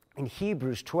in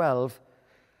Hebrews 12,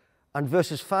 and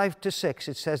verses 5 to 6.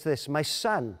 It says this, my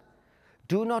son,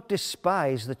 do not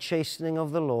despise the chastening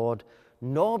of the Lord,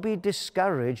 nor be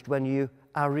discouraged when you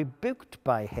are rebuked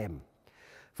by him.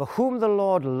 For whom the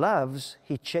Lord loves,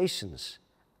 he chastens,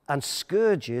 and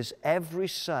scourges every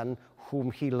son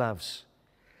whom he loves.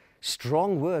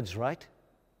 Strong words, right?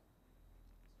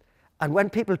 And when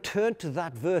people turn to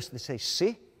that verse, they say,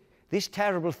 see, these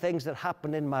terrible things that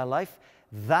happen in my life,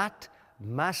 that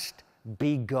must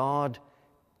be God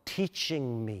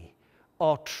teaching me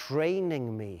or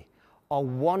training me or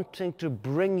wanting to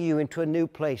bring you into a new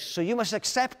place. So you must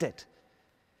accept it.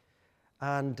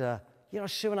 And,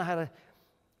 soon I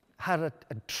had a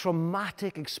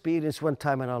traumatic experience one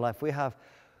time in our life. We have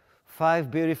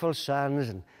 5 beautiful sons,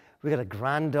 and we got a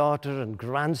granddaughter and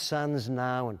grandsons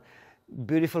now, and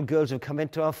beautiful girls have come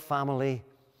into our family.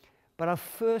 But our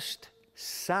first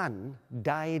son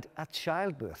died at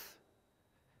childbirth.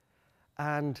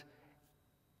 And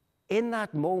in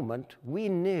that moment, we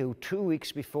knew 2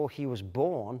 weeks before he was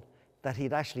born that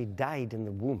he'd actually died in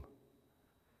the womb.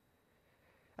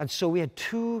 And so we had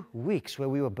 2 weeks where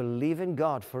we were believing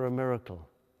God for a miracle.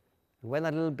 And when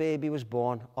that little baby was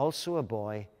born, also a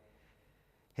boy,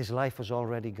 his life was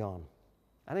already gone.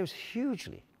 And it was a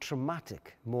hugely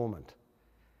traumatic moment.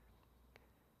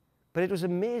 But it was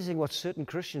amazing what certain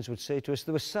Christians would say to us.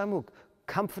 There were some who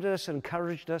comforted us and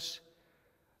encouraged us,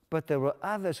 but there were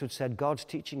others who said, God's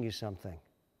teaching you something.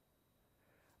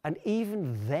 And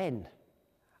even then,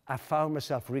 I found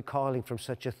myself recoiling from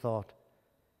such a thought.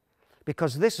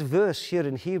 Because this verse here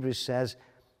in Hebrews says,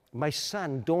 my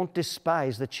son, don't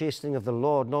despise the chastening of the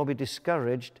Lord, nor be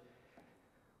discouraged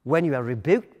when you are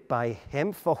rebuked by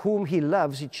him. For whom he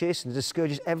loves, he chastens,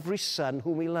 discourages every son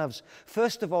whom he loves.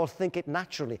 First of all, think it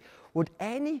naturally. Would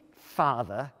any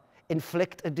father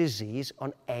inflict a disease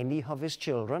on any of his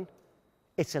children?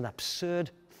 It's an absurd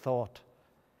thought.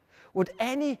 Would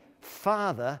any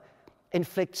father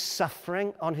inflict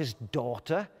suffering on his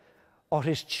daughter or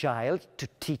his child to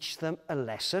teach them a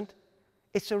lesson?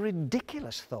 It's a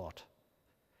ridiculous thought.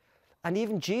 And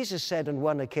even Jesus said on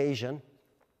one occasion,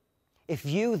 if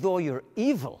you, though you're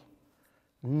evil,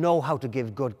 know how to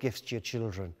give good gifts to your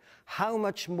children, how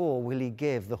much more will he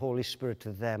give the Holy Spirit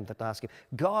to them that ask him?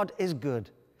 God is good.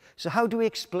 So how do we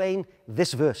explain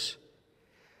this verse?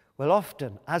 Well,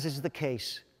 often, as is the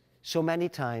case so many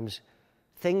times,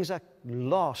 things are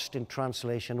lost in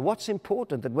translation. What's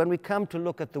important that when we come to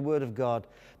look at the Word of God,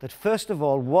 that first of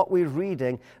all, what we're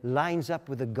reading lines up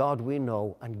with the God we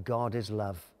know, and God is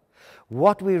love.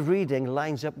 What we're reading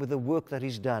lines up with the work that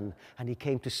he's done, and he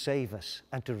came to save us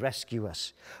and to rescue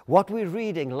us. What we're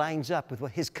reading lines up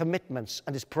with his commitments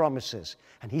and his promises,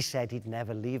 and he said he'd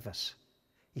never leave us.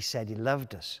 He said he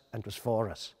loved us and was for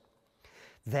us.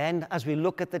 Then, as we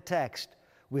look at the text,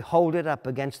 we hold it up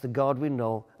against the God we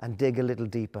know and dig a little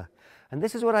deeper. And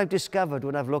this is what I've discovered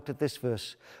when I've looked at this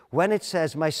verse. When it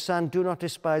says, my son, do not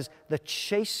despise the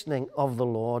chastening of the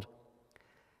Lord,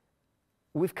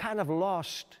 we've kind of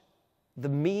lost the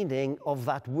meaning of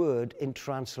that word in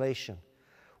translation.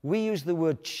 We use the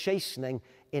word chastening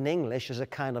in English as a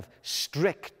kind of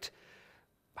strict,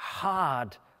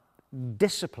 hard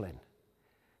discipline.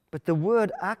 But the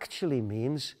word actually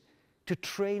means to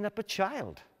train up a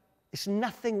child. It's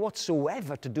nothing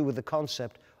whatsoever to do with the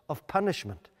concept of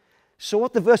punishment. So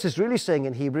what the verse is really saying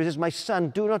in Hebrews is, my son,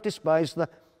 do not despise the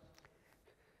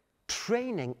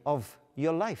training of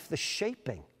your life, the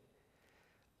shaping.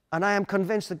 And I am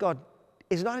convinced that God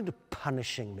is not into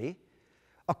punishing me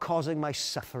or causing my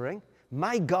suffering.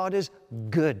 My God is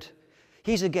good.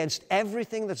 He's against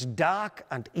everything that's dark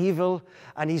and evil,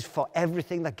 and he's for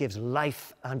everything that gives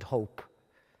life and hope.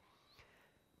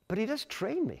 But he does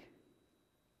train me.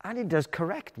 And he does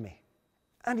correct me.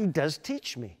 And he does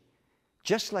teach me.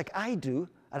 Just like I do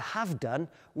and have done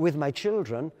with my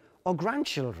children or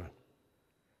grandchildren.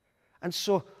 And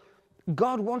so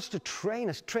God wants to train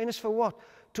us. Train us for what?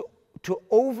 To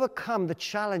overcome the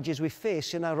challenges we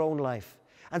face in our own life.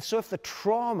 And so if the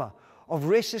trauma of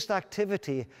racist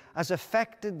activity has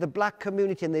affected the black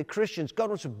community and the Christians, God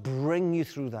wants to bring you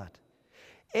through that.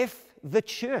 If the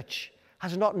church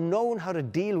has not known how to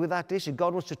deal with that issue,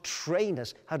 God wants to train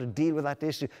us how to deal with that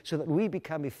issue so that we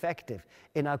become effective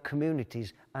in our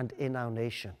communities and in our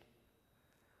nation.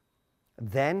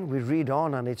 Then we read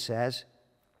on and it says,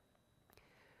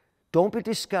 don't be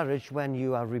discouraged when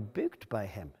you are rebuked by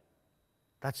him.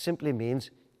 That simply means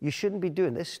you shouldn't be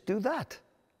doing this, do that.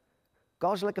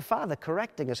 God's like a father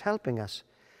correcting us, helping us.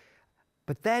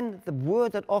 But then the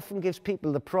word that often gives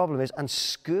people the problem is, and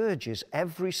scourges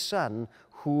every son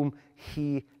whom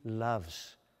he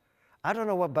loves. I don't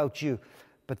know about you,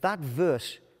 but that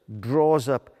verse draws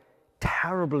up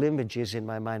terrible images in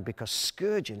my mind because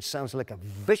scourging sounds like a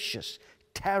vicious,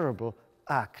 terrible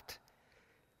act.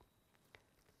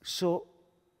 So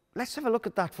let's have a look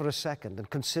at that for a second and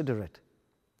consider it.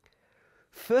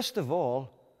 First of all,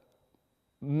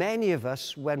 many of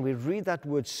us, when we read that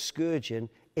word scourging,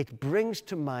 it brings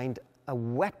to mind a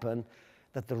weapon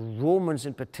that the Romans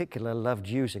in particular loved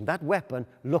using. That weapon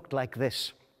looked like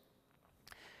this.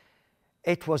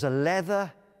 It was a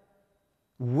leather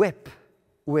whip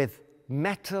with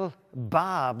metal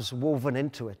barbs woven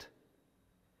into it.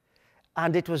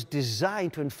 And it was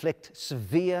designed to inflict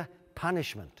severe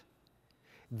punishment.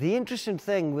 The interesting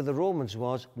thing with the Romans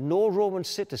was no Roman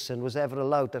citizen was ever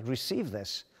allowed to receive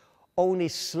this. Only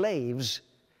slaves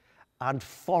and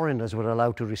foreigners were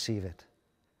allowed to receive it.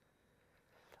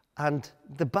 And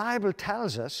the Bible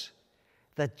tells us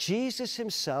that Jesus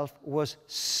himself was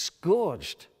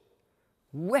scourged,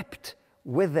 whipped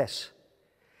with this.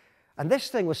 And this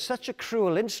thing was such a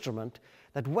cruel instrument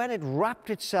that when it wrapped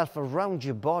itself around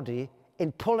your body,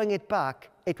 in pulling it back,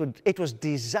 it was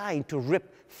designed to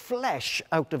rip flesh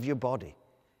out of your body.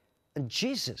 And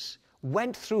Jesus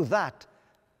went through that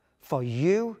for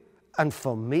you and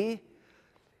for me.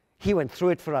 He went through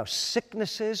it for our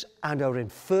sicknesses and our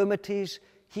infirmities.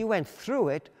 He went through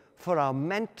it for our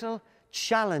mental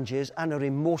challenges and our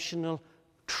emotional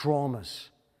traumas.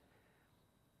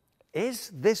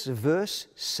 Is this verse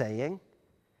saying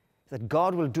that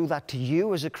God will do that to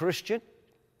you as a Christian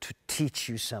to teach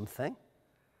you something?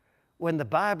 When the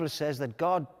Bible says that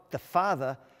God the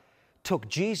Father took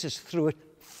Jesus through it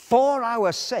for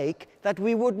our sake, that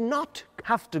we would not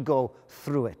have to go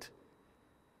through it.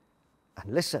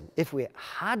 And listen, if we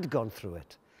had gone through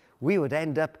it, we would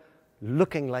end up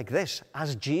looking like this,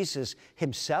 as Jesus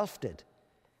himself did.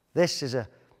 This is a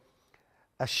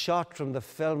shot from the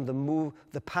film,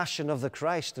 The Passion of the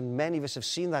Christ, and many of us have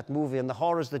seen that movie and the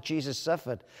horrors that Jesus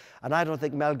suffered. And I don't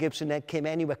think Mel Gibson came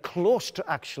anywhere close to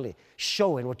actually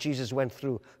showing what Jesus went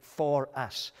through for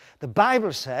us. The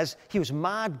Bible says he was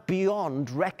mad beyond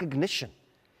recognition.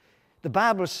 The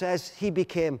Bible says he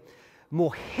became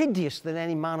more hideous than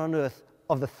any man on earth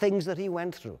of the things that he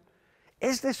went through.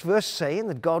 Is this verse saying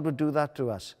that God would do that to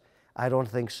us? I don't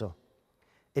think so.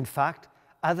 In fact,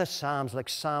 other Psalms, like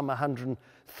Psalm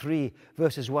 103,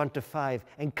 verses 1 to 5,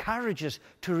 encourage us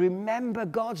to remember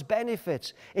God's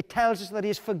benefits. It tells us that he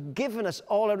has forgiven us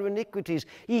all our iniquities.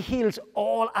 He heals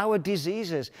all our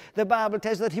diseases. The Bible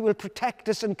tells us that he will protect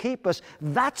us and keep us.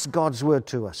 That's God's word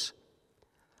to us.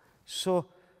 So,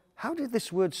 how did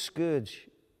this word scourge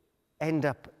end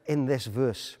up in this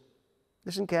verse?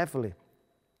 Listen carefully.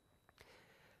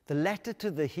 The letter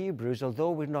to the Hebrews, although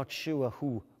we're not sure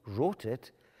who wrote it,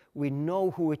 we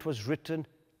know who it was written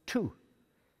to.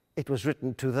 It was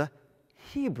written to the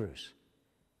Hebrews.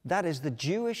 That is the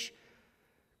Jewish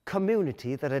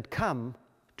community that had come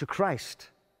to Christ.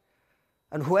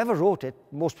 And whoever wrote it,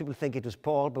 most people think it was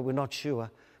Paul, but we're not sure.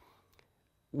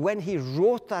 When he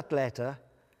wrote that letter,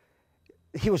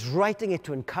 he was writing it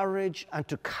to encourage and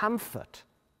to comfort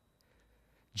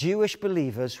Jewish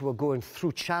believers who were going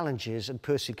through challenges and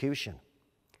persecution.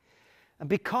 And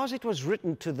because it was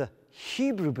written to the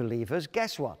Hebrew believers,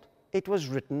 guess what? It was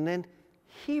written in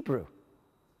Hebrew.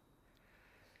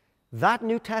 That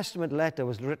New Testament letter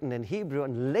was written in Hebrew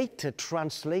and later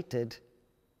translated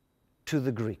to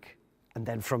the Greek. And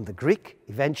then from the Greek,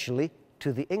 eventually,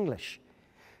 to the English.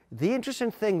 The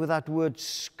interesting thing with that word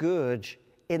scourge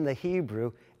in the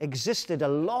Hebrew existed a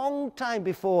long time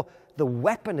before the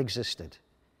weapon existed.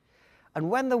 And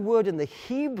when the word in the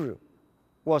Hebrew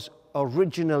was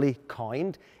originally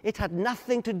coined, it had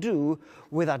nothing to do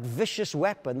with that vicious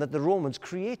weapon that the Romans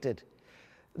created.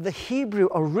 The Hebrew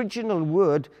original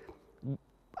word,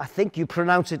 I think you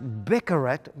pronounce it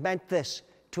bikaret, meant this: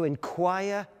 to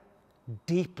inquire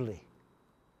deeply.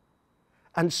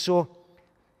 And so,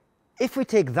 if we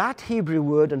take that Hebrew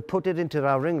word and put it into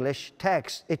our English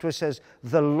text, it says,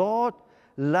 the Lord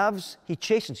loves, he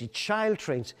chastens, he child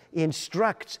trains, he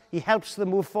instructs, he helps them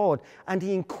move forward, and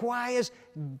he inquires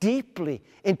deeply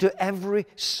into every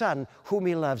son whom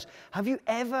he loves. Have you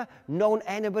ever known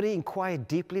anybody inquire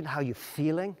deeply in how you're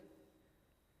feeling,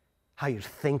 how you're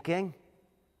thinking,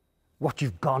 what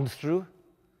you've gone through,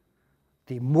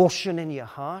 the emotion in your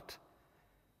heart?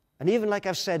 And even like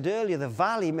I've said earlier, the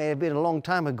valley may have been a long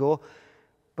time ago,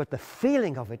 but the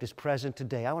feeling of it is present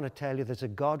today. I want to tell you there's a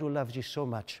God who loves you so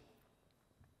much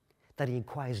that he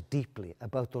inquires deeply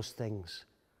about those things.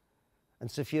 And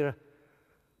so if you're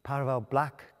part of our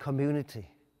black community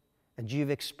and you've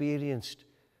experienced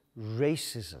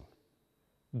racism,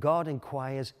 God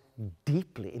inquires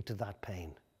deeply into that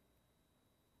pain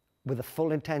with the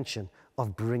full intention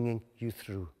of bringing you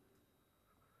through.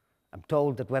 I'm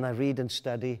told that when I read and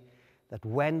study, that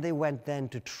when they went then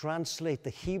to translate the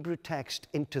Hebrew text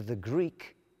into the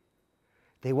Greek,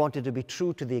 they wanted to be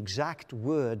true to the exact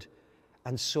word.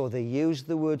 And so they used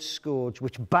the word scourge,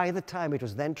 which by the time it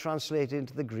was then translated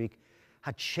into the Greek,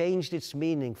 had changed its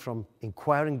meaning from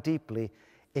inquiring deeply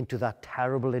into that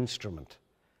terrible instrument.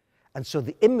 And so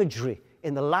the imagery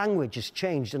in the language is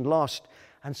changed and lost.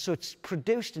 And so it's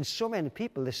produced in so many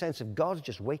people the sense of God's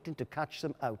just waiting to catch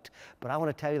them out. But I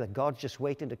want to tell you that God's just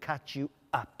waiting to catch you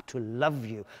up, to love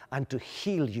you and to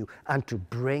heal you and to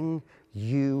bring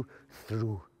you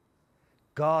through.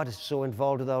 God is so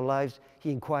involved with our lives,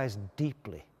 he inquires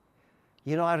deeply.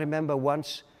 You know, I remember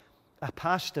once a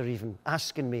pastor even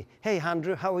asking me, "Hey,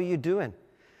 Andrew, how are you doing?"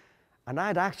 And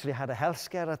I'd actually had a health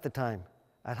scare at the time.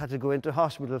 I'd had to go into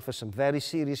hospital for some very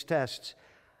serious tests.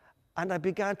 And I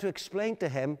began to explain to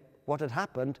him what had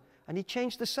happened, and he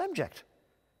changed the subject.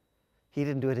 He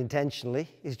didn't do it intentionally.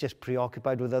 He's just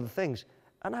preoccupied with other things.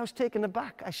 And I was taken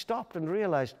aback. I stopped and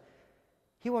realized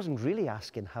he wasn't really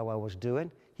asking how I was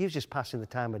doing. He was just passing the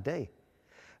time of day.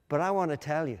 But I want to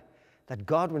tell you that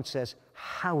God, when says,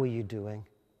 "How are you doing?"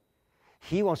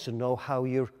 he wants to know how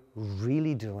you're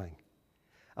really doing.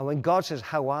 And when God says,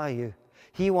 "How are you?"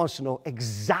 he wants to know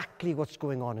exactly what's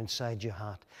going on inside your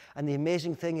heart. And the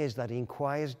amazing thing is that he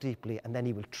inquires deeply, and then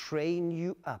he will train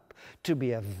you up to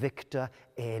be a victor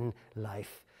in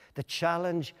life. The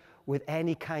challenge with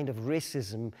any kind of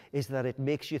racism is that it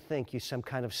makes you think you're some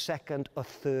kind of second or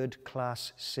third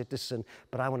class citizen.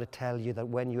 But I want to tell you that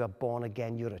when you are born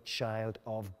again, you're a child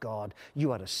of God.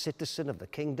 You are a citizen of the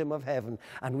kingdom of heaven,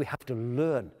 and we have to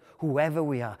learn, whoever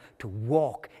we are, to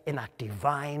walk in that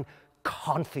divine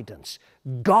confidence.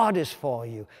 God is for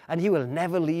you, and he will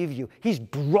never leave you. He's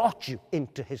brought you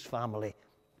into his family.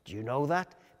 Do you know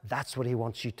that? That's what he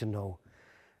wants you to know.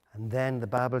 And then the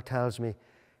Bible tells me,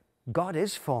 God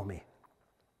is for me.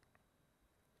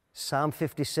 Psalm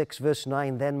 56 verse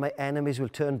 9, "Then my enemies will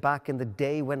turn back in the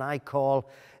day when I call.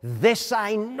 This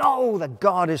I know, that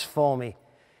God is for me."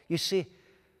 You see,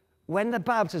 when the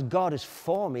Bible says God is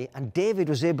for me, and David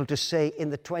was able to say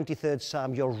in the 23rd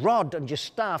Psalm, "Your rod and your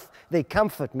staff, they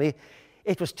comfort me,"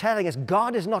 it was telling us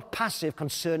God is not passive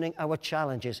concerning our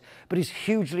challenges, but he's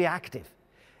hugely active.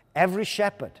 Every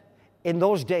shepherd in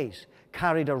those days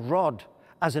carried a rod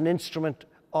as an instrument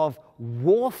of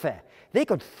warfare. They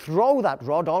could throw that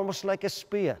rod almost like a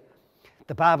spear.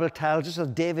 The Bible tells us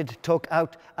that David took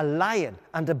out a lion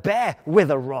and a bear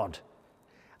with a rod.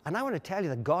 And I want to tell you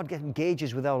that God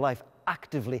engages with our life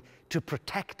actively to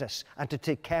protect us and to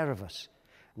take care of us.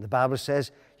 And the Bible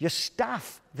says, "Your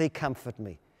staff, they comfort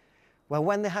me." Well,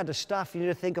 when they had a staff, you need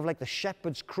to think of like the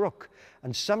shepherd's crook.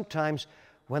 And sometimes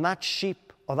when that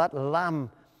sheep or that lamb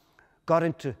got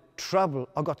into trouble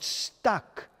or got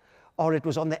stuck, or it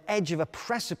was on the edge of a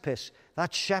precipice,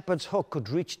 that shepherd's hook could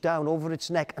reach down over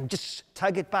its neck and just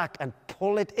tug it back and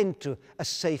pull it into a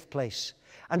safe place.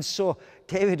 And so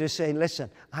David is saying,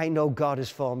 "Listen, I know God is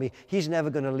for me. He's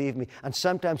never going to leave me. And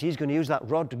sometimes he's going to use that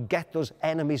rod to get those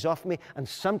enemies off me. And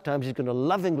sometimes he's going to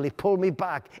lovingly pull me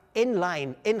back in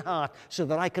line, in heart, so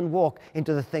that I can walk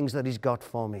into the things that he's got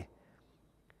for me."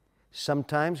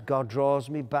 Sometimes God draws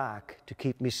me back to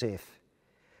keep me safe.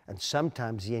 And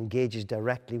sometimes he engages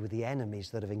directly with the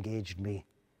enemies that have engaged me.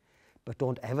 But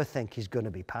don't ever think he's going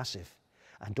to be passive.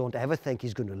 And don't ever think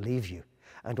he's going to leave you.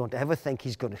 And don't ever think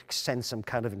he's going to send some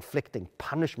kind of inflicting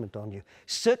punishment on you.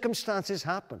 Circumstances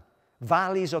happen.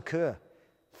 Valleys occur.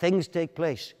 Things take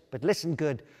place. But listen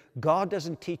good. God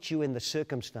doesn't teach you in the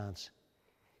circumstance.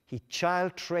 He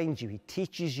child trains you. He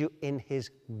teaches you in his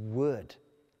word.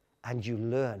 And you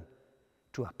learn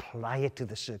to apply it to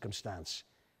the circumstance.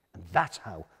 And that's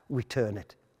how we turn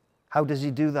it. How does he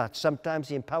do that? Sometimes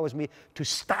he empowers me to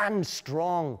stand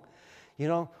strong. You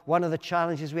know, one of the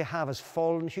challenges we have as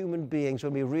fallen human beings,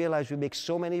 when we realize we make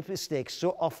so many mistakes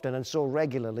so often and so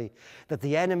regularly, that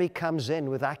the enemy comes in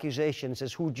with accusation and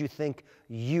says, "Who do you think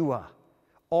you are?"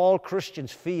 All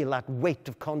Christians feel that weight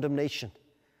of condemnation.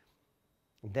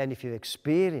 And then if you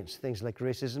experience things like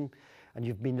racism and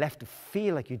you've been left to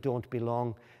feel like you don't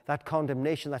belong, that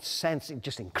condemnation, that sense, it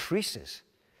just increases.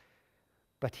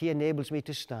 But he enables me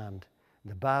to stand.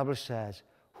 The Bible says,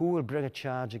 "Who will bring a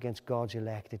charge against God's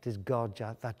elect? It is God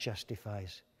that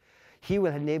justifies." He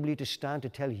will enable you to stand to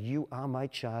tell you, "You are my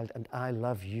child and I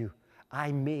love you.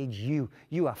 I made you.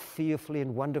 You are fearfully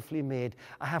and wonderfully made.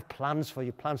 I have plans for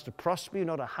you, plans to prosper you,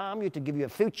 not to harm you, to give you a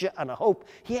future and a hope."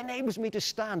 He enables me to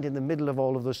stand in the middle of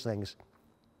all of those things.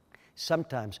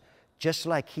 Sometimes, just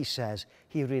like he says,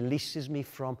 he releases me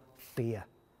from fear.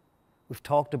 We've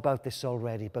talked about this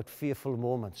already, about fearful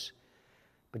moments.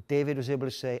 But David was able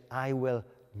to say, "I will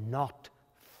not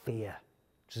fear."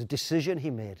 It was a decision he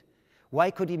made.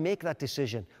 Why could he make that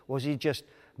decision? Was he just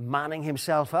manning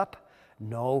himself up?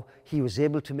 No, he was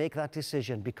able to make that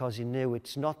decision because he knew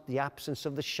it's not the absence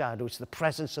of the shadow, it's the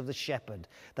presence of the shepherd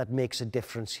that makes a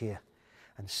difference here.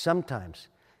 And sometimes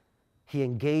he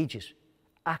engages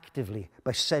actively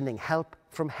by sending help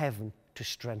from heaven to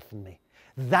strengthen me.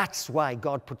 That's why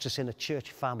God puts us in a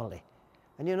church family.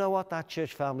 And you know what? That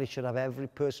church family should have every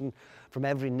person from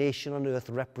every nation on earth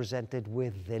represented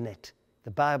within it.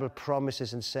 The Bible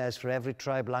promises and says for every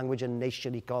tribe, language, and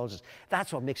nation he calls us.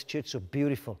 That's what makes church so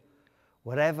beautiful.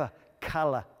 Whatever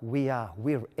color we are.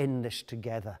 We're in this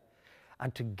together.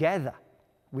 And together,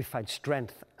 we find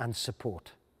strength and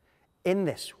support. In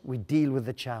this, we deal with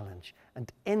the challenge.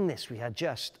 And in this, we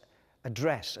adjust,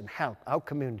 address, and help our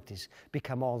communities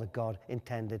become all that God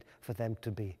intended for them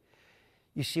to be.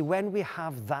 You see, when we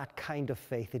have that kind of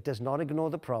faith, it does not ignore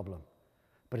the problem,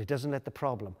 but it doesn't let the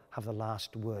problem have the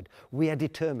last word. We are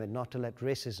determined not to let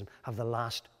racism have the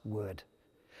last word.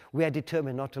 We are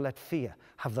determined not to let fear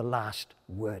have the last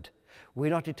word.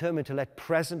 We're not determined to let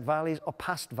present valleys or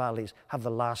past valleys have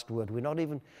the last word. We're not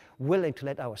even willing to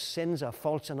let our sins, our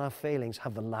faults, and our failings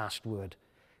have the last word.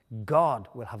 God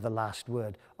will have the last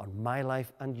word on my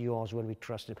life and yours when we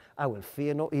trust Him. I will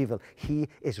fear no evil. He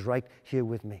is right here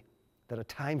with me. There are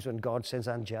times when God sends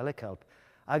angelic help.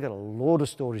 I got a load of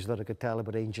stories that I could tell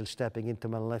about angels stepping into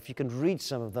my life. You can read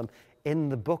some of them in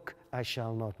the book, I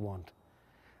Shall Not Want.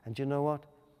 And you know what?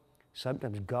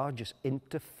 Sometimes God just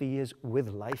interferes with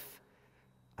life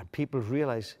and people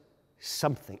realize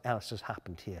something else has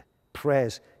happened here.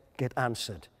 Prayers get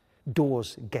answered.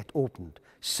 Doors get opened.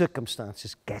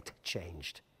 Circumstances get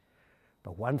changed.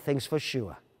 But one thing's for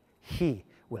sure. He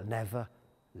will never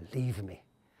leave me.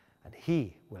 And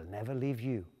He will never leave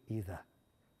you either.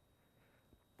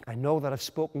 I know that I've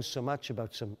spoken so much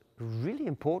about some really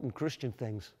important Christian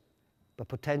things, but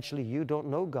potentially you don't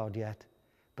know God yet.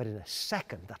 But in a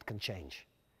second, that can change.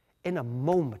 In a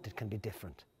moment, it can be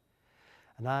different.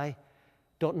 And I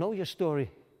don't know your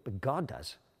story, but God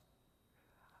does.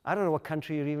 I don't know what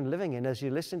country you're even living in as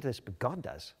you listen to this, but God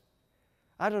does.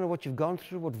 I don't know what you've gone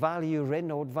through, what valley you're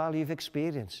in, or what valley you've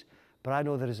experienced, but I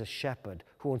know there is a shepherd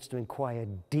who wants to inquire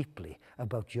deeply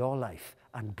about your life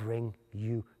and bring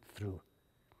you through.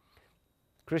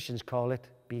 Christians call it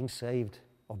being saved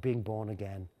or being born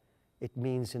again. It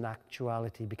means in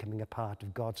actuality becoming a part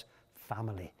of God's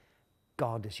family.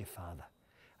 God is your Father.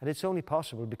 And it's only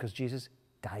possible because Jesus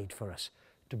died for us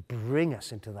to bring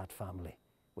us into that family.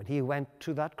 When He went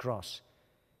to that cross,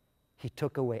 He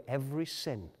took away every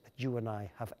sin that you and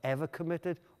I have ever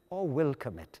committed or will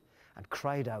commit and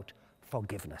cried out,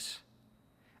 forgiveness.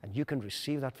 And you can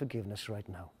receive that forgiveness right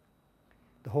now.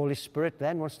 The Holy Spirit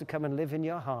then wants to come and live in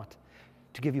your heart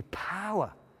to give you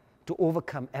power to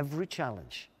overcome every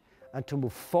challenge and to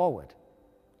move forward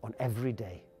on every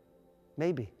day.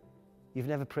 Maybe you've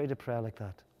never prayed a prayer like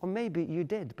that. Or maybe you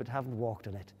did but haven't walked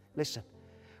in it. Listen,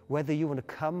 whether you want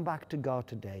to come back to God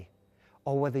today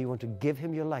or whether you want to give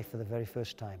Him your life for the very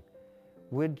first time,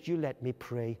 would you let me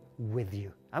pray with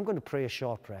you? I'm going to pray a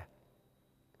short prayer,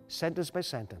 sentence by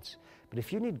sentence. But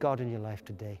if you need God in your life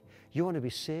today, you want to be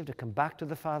saved or come back to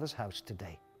the Father's house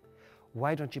today,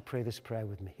 why don't you pray this prayer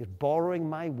with me? You're borrowing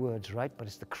my words, right? But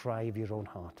it's the cry of your own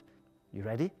heart. You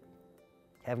ready?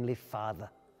 Heavenly Father,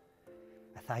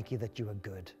 I thank You that You are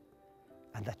good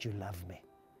and that You love me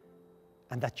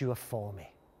and that You are for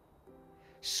me.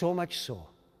 So much so,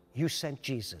 You sent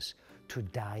Jesus to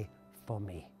die for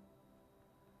me.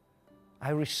 I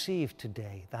receive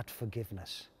today that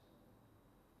forgiveness.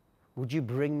 Would You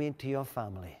bring me into Your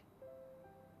family?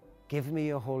 Give me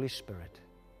Your Holy Spirit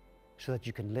so that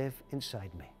You can live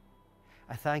inside me.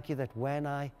 I thank You that when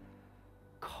I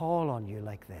call on You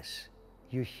like this,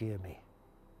 You hear me.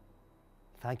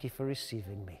 Thank You for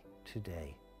receiving me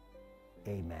today.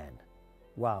 Amen.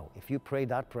 Wow, if you prayed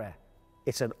that prayer,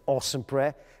 it's an awesome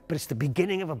prayer, but it's the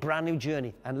beginning of a brand new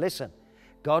journey. And listen,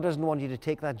 God doesn't want you to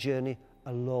take that journey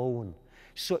alone.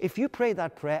 So if you prayed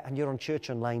that prayer and you're on Church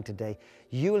Online today,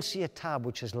 you will see a tab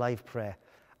which says Live Prayer.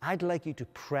 I'd like you to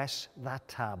press that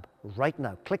tab right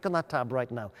now. Click on that tab right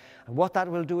now. And what that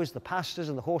will do is the pastors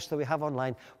and the hosts that we have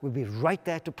online will be right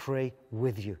there to pray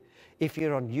with you. If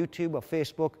you're on YouTube or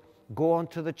Facebook, go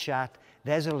onto the chat.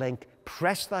 There's a link.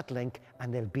 Press that link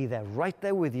and they'll be there right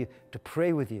there with you to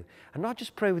pray with you. And not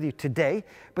just pray with you today,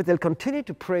 but they'll continue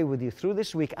to pray with you through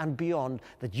this week and beyond,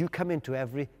 that you come into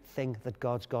everything that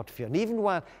God's got for you. And even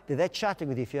while they're there chatting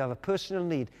with you, if you have a personal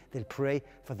need, they'll pray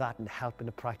for that and help in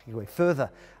a practical way.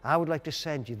 Further, I would like to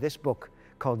send you this book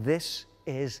called This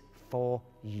Is For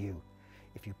You.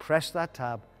 If you press that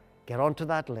tab, get onto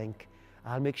that link,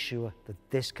 I'll make sure that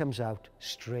this comes out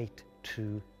straight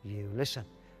to you. Listen,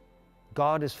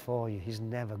 God is for you. He's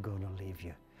never going to leave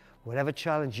you. Whatever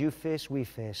challenge you face, we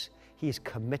face, He is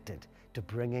committed to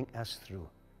bringing us through.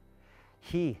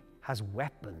 He has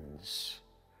weapons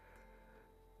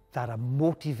that are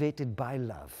motivated by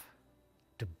love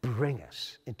to bring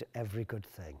us into every good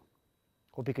thing.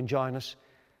 Hope you can join us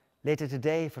later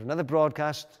today for another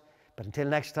broadcast. But until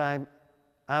next time,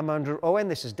 I'm Andrew Owen.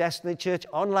 This is Destiny Church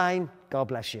Online. God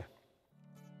bless you.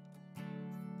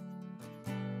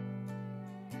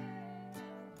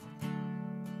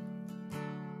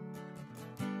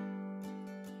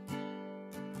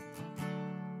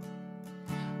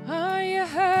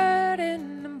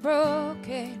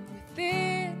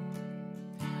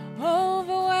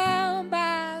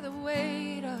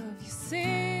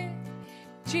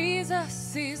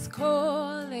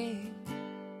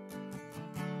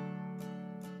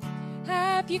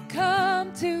 you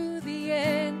come to the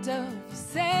end of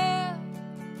yourself?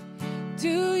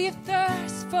 Do you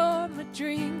thirst for a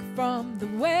drink from the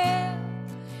well?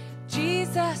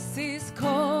 Jesus is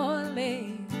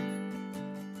calling.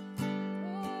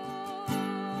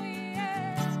 Oh,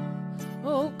 yeah.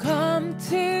 Oh, come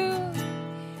to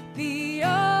the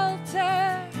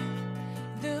altar.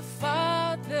 The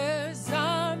Father's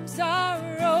arms are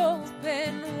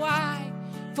open wide.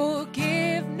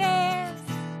 Forgiveness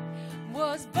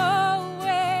was bought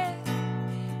with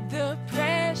the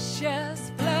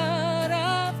precious blood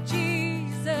of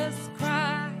Jesus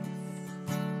Christ.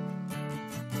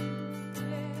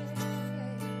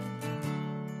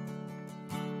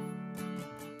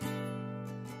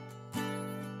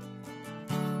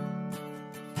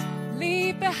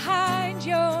 Leave behind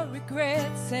your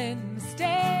regrets and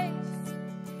mistakes.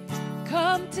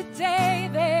 Come today,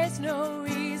 there's no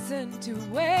reason to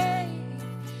wait.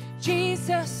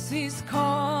 Jesus is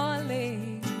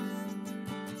calling.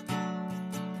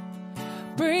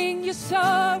 Bring your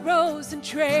sorrows and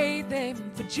trade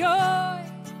them for joy.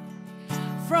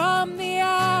 From the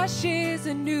ashes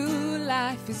a new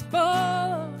life is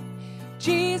born.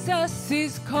 Jesus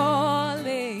is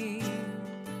calling.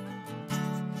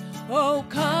 Oh,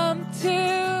 come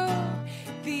to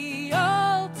the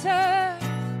altar.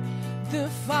 The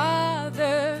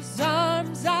Father's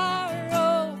arms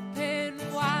are open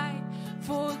wide.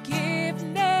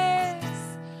 Forgiveness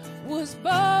was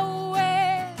bought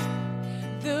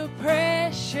with the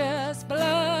precious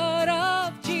blood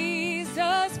of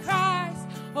Jesus Christ.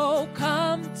 Oh,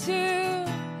 come to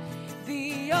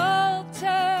the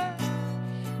altar.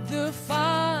 The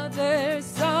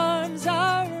Father's arms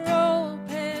are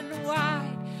open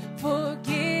wide.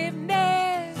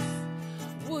 Forgiveness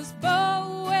was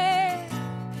bought with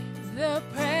the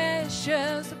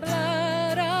precious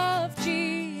blood of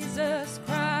Jesus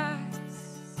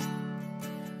Christ.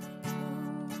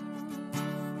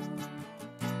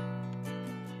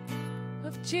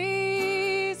 Of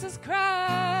Jesus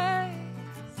Christ.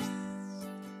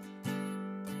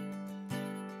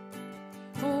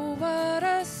 Oh, what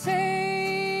a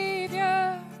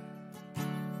Savior.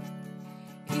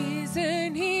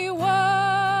 Isn't He wonderful?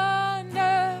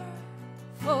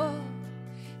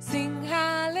 Sing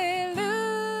hallelujah.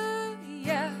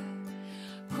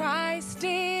 Christ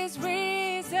is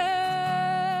risen.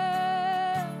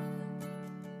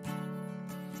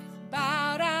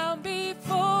 Bow down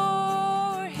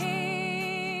before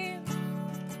Him,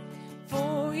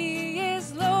 for He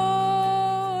is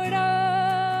Lord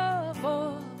of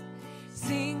all.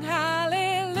 Sing hallelujah.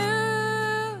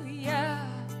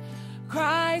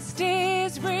 Christ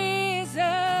is risen.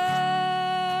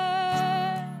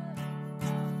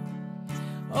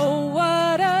 Oh,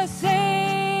 what a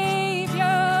Savior.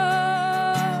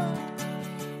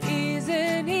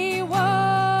 Isn't He wonderful?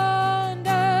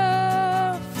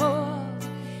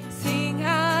 Sing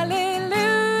hallelujah.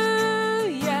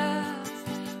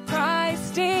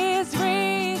 Christ is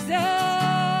risen.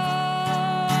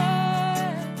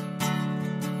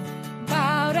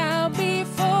 Bow down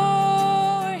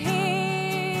before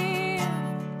Him,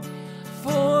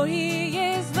 for He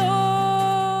is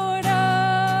Lord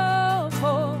of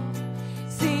all.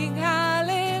 Sing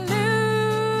hallelujah.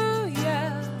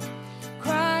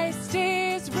 Christ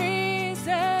is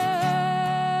risen.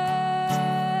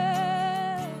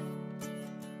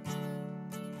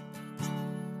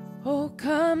 Oh,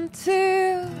 come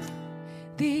to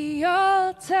the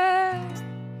altar.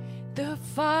 The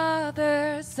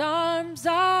Father's arms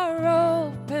are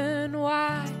open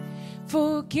wide.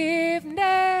 Forgiveness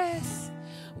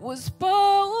was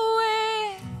bought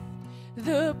with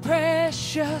the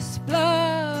precious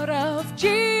blood of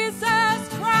Jesus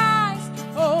Christ.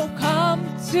 Oh, come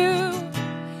to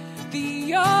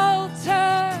the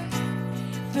altar.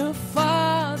 The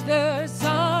Father's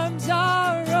arms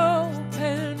are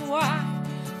open wide.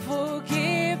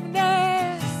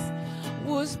 Forgiveness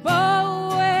was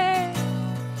bought with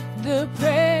the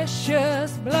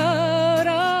precious blood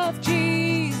of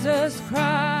Jesus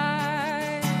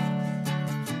Christ.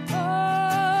 Oh,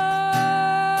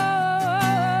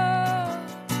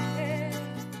 yeah.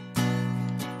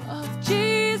 Of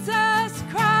Jesus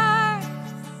Christ.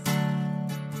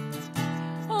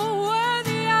 Oh,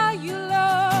 worthy are you,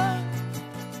 Lord.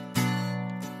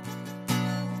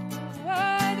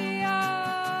 Worthy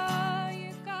are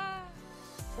you, God.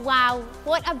 Wow,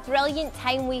 what a brilliant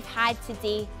time we've had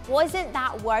today. Wasn't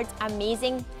that word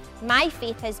amazing? My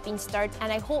faith has been stirred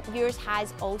and I hope yours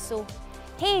has also.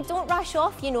 Hey, don't rush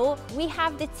off, you know. We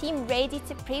have the team ready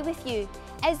to pray with you.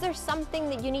 Is there something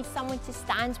that you need someone to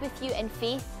stand with you in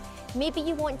faith? Maybe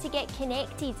you want to get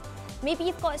connected. Maybe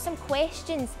you've got some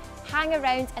questions. Hang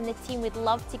around and the team would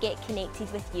love to get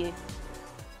connected with you.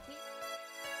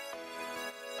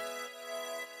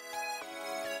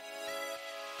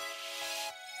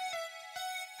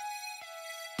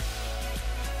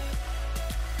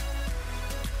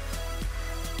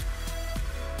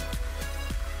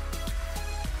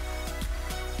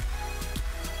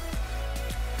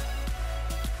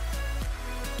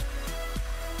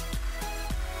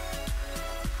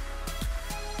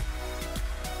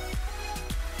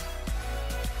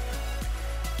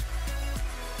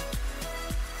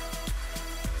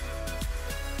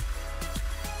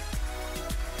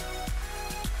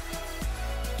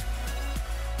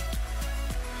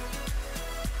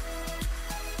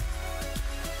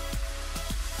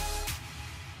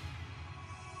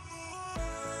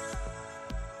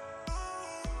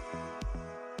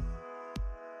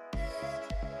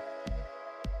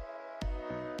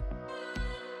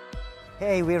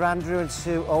 Hey, we're Andrew and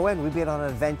Sue Owen. We've been on an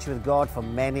adventure with God for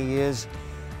many years,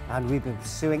 and we've been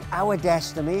pursuing our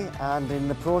destiny, and in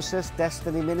the process,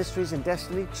 Destiny Ministries and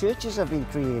Destiny Churches have been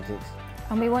created.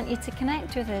 And we want you to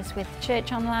connect with us with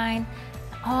Church Online,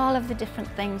 all of the different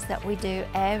things that we do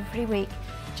every week,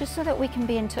 just so that we can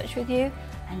be in touch with you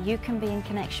and you can be in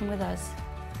connection with us.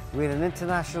 We're an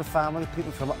international family,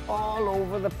 people from all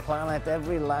over the planet,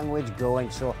 every language going,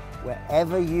 so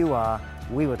wherever you are,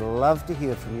 we would love to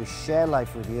hear from you, share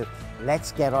life with you.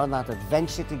 Let's get on that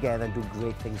adventure together and do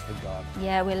great things for God.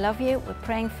 Yeah, we love you, we're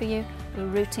praying for you, we're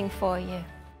rooting for you.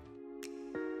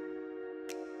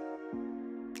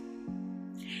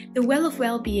 The Well of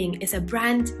Wellbeing is a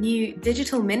brand new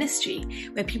digital ministry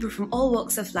where people from all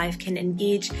walks of life can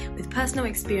engage with personal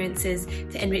experiences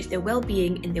to enrich their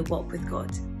well-being in their walk with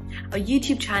God. Our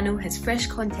YouTube channel has fresh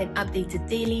content updated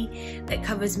daily that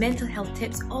covers mental health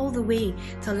tips all the way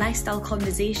to lifestyle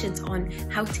conversations on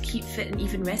how to keep fit and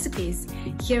even recipes.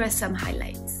 Here are some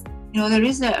highlights. You know, there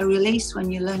is a release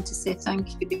when you learn to say thank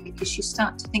you, because you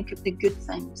start to think of the good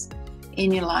things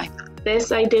in your life.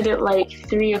 This, I did it like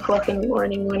 3 o'clock in the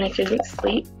morning when I couldn't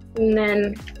sleep. And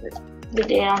then the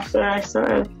day after, I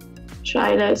sort of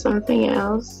tried out something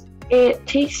else. It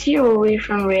takes you away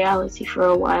from reality for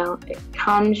a while. It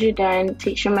calms you down,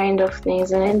 takes your mind off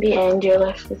things, and in the end, you're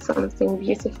left with something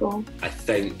beautiful. I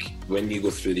think when you go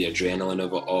through the adrenaline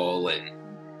of it all, and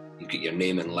you've got your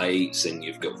name in lights, and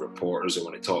you've got reporters who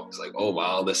want to talk, it's like, oh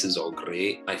wow, this is all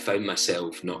great. I found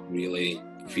myself not really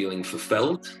feeling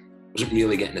fulfilled. I wasn't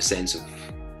really getting a sense of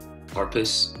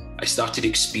purpose. I started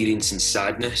experiencing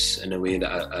sadness in a way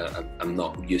that I'm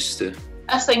not used to.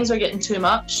 As things are getting too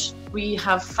much, we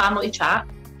have family chat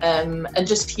and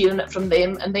just hearing it from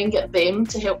them, and then get them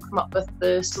to help come up with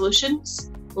the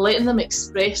solutions, letting them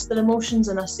express their emotions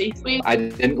in a safe way. I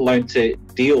didn't learn to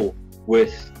deal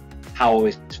with how I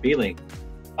was feeling.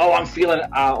 Oh, I'm feeling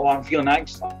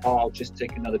anxious. Oh, I'll just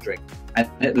take another drink. And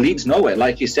it leads nowhere.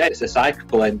 Like you said, it's a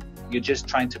cycle, and you're just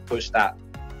trying to push that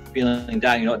feeling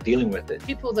down. You're not dealing with it.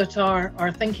 People that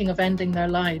are thinking of ending their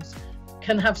lives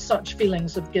can have such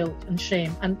feelings of guilt and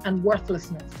shame and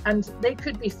worthlessness. And they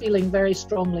could be feeling very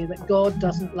strongly that God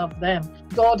doesn't love them.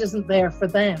 God isn't there for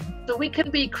them. So we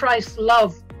can be Christ's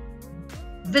love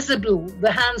visible,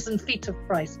 the hands and feet of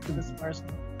Christ to this person.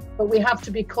 But we have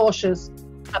to be cautious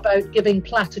about giving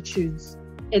platitudes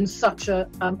in such a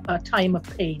time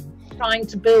of pain, trying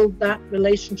to build that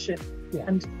relationship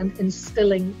and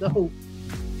instilling the hope.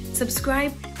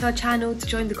 Subscribe to our channel to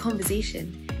join the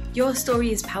conversation. Your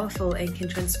story is powerful and can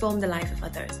transform the life of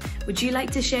others. Would you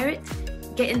like to share it?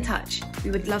 Get in touch.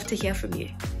 We would love to hear from you.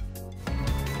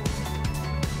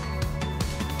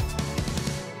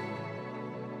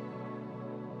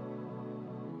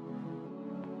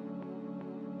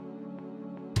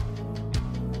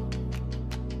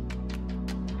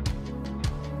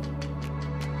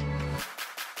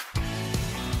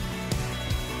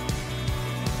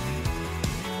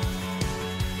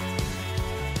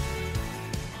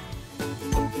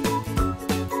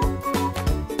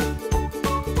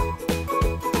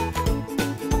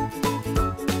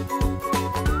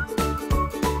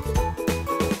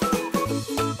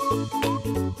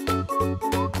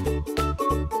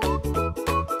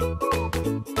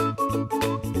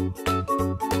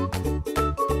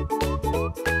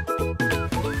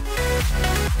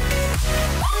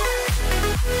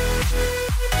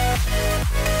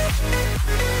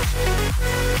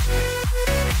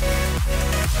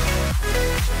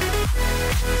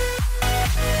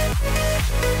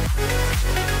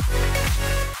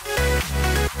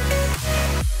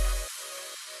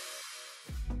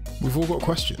 We've all got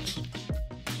questions.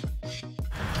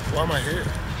 Why am I here?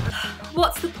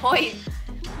 What's the point?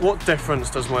 What difference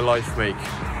does my life make?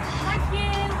 Thank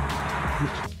you.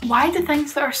 Why do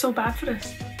things that are so bad for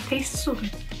us taste so good?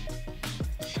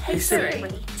 Hey Siri,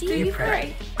 do you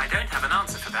pray? I don't have an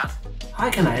answer for that.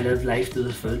 How can I live life to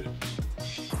the full?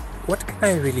 What can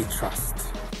I really trust?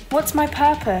 What's my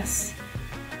purpose?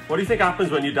 What do you think happens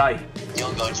when you die?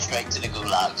 You're going straight to the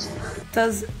gulags.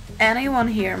 Does anyone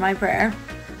hear my prayer?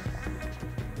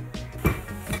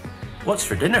 What's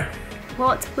for dinner?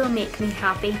 What will make me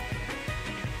happy?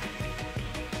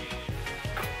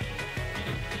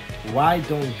 Why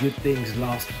don't good things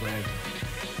last forever?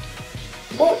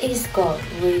 What is God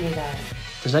really like?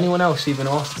 Does anyone else even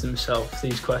ask themselves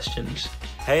these questions?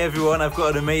 Hey everyone, I've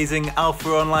got an amazing Alpha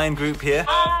Online group here.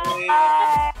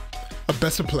 A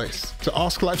better place to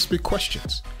ask life's big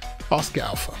questions. Ask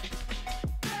Alpha.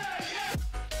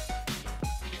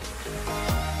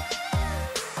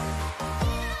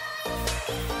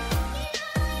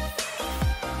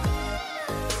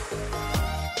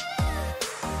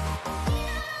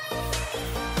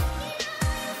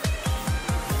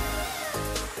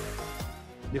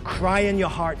 The cry in your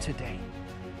heart today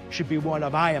should be one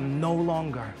of, I am no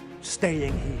longer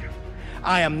staying here.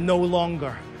 I am no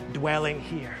longer dwelling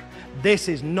here. This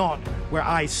is not where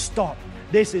I stop.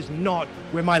 This is not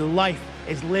where my life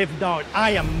is lived out.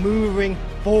 I am moving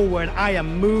forward. I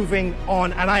am moving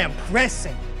on, and I am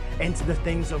pressing into the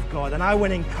things of God. And I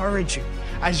want to encourage you,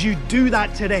 as you do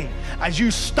that today, as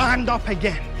you stand up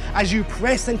again, as you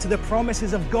press into the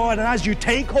promises of God, and as you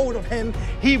take hold of Him,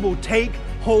 He will take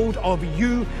hold of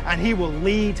you, and He will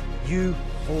lead you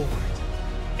forward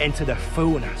into the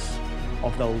fullness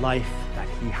of the life that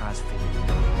He has for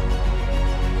you.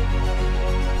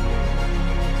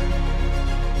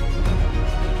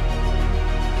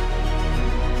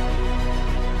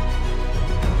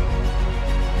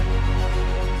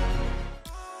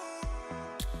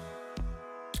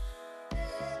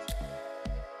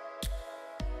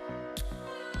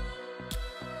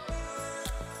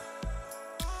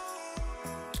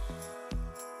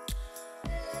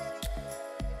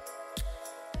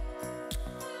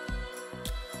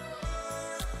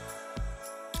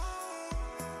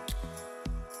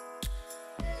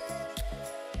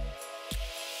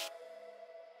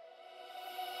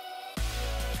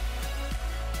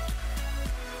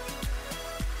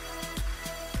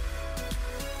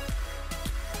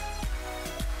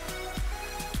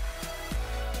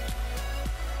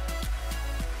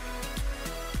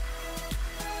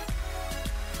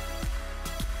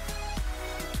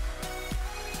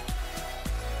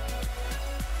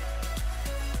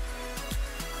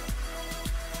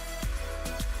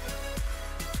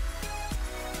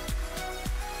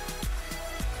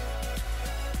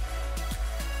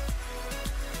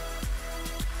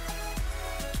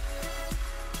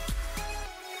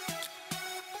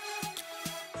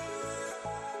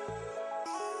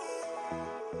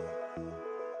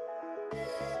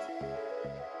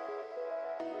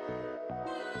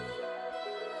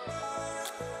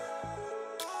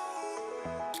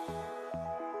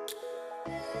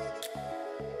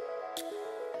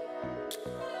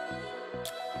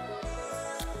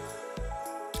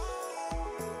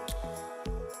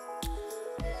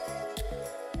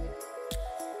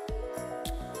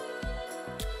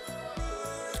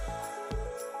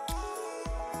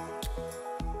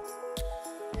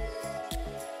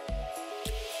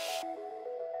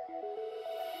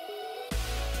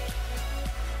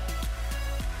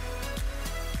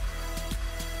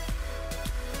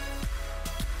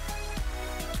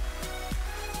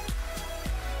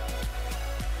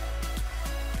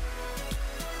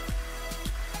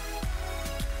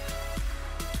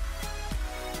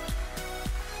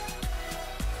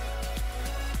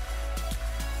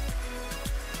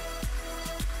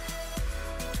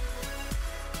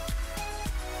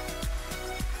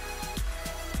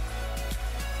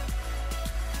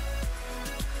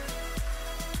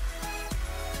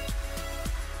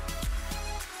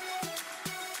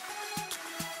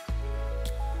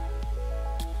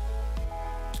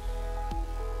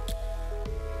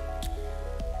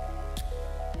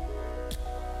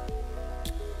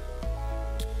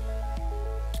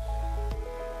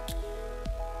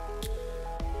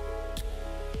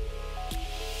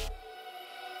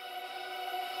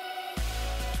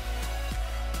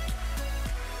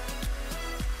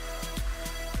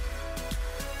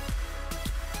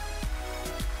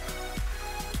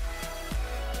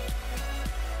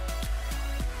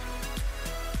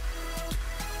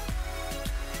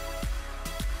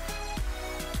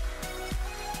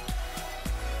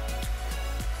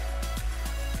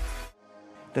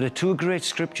 There are two great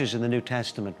scriptures in the New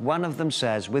Testament. One of them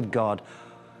says, with God,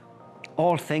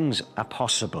 all things are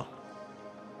possible.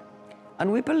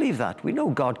 And we believe that. We know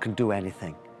God can do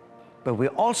anything. But we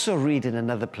also read in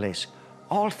another place,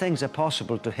 all things are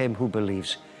possible to him who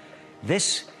believes.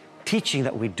 This teaching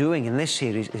that we're doing in this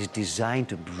series is designed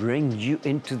to bring you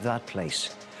into that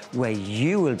place where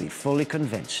you will be fully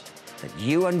convinced that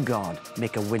you and God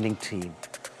make a winning team.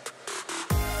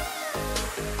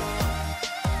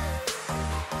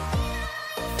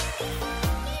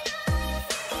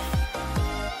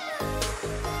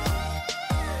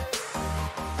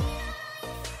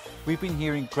 We've been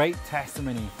hearing great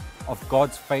testimony of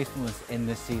God's faithfulness in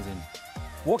this season.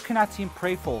 What can our team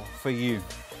pray for you?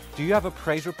 Do you have a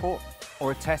praise report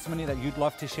or a testimony that you'd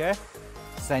love to share?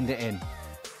 Send it in.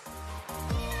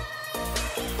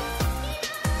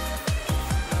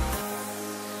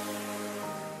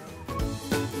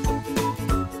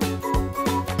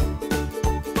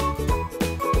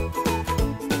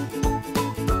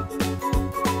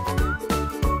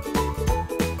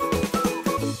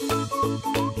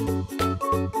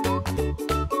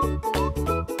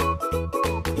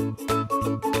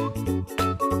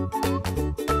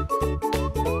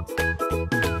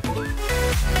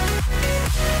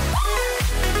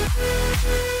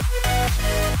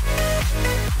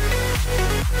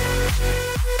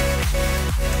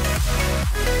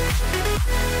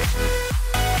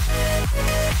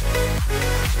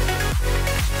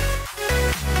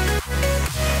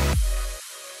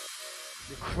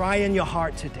 The cry in your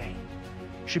heart today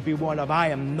should be one of, I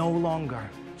am no longer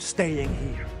staying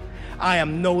here. I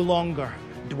am no longer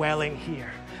dwelling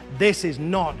here. This is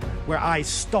not where I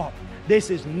stop. This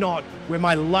is not where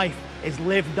my life is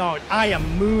lived out. I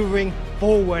am moving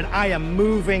forward. I am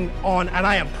moving on, and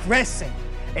I am pressing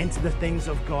into the things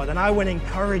of God. And I want to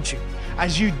encourage you,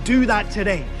 as you do that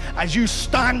today, as you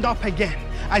stand up again,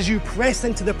 as you press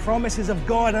into the promises of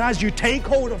God, and as you take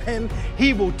hold of Him,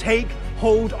 He will take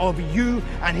hold of you,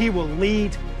 and He will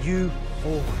lead you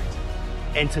forward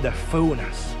into the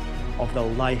fullness of the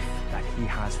life that He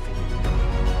has for you.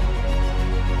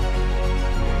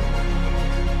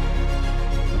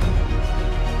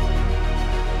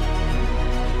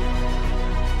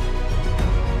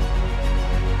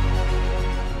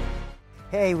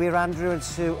 Hey, we're Andrew and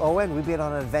Sue Owen. We've been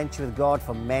on an adventure with God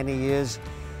for many years,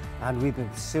 and we've been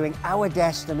pursuing our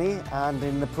destiny, and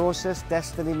in the process,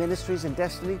 Destiny Ministries and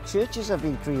Destiny Churches have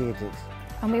been created.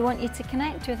 And we want you to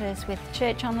connect with us with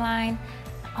Church Online,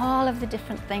 all of the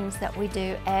different things that we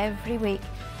do every week,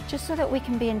 just so that we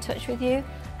can be in touch with you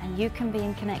and you can be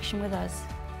in connection with us.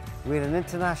 We're an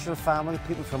international family,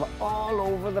 people from all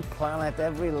over the planet,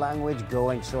 every language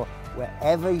going, so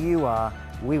wherever you are,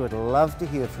 we would love to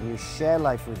hear from you, share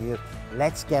life with you.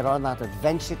 Let's get on that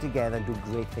adventure together and do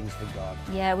great things for God.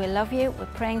 Yeah, we love you, we're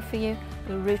praying for you,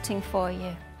 we're rooting for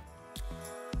you.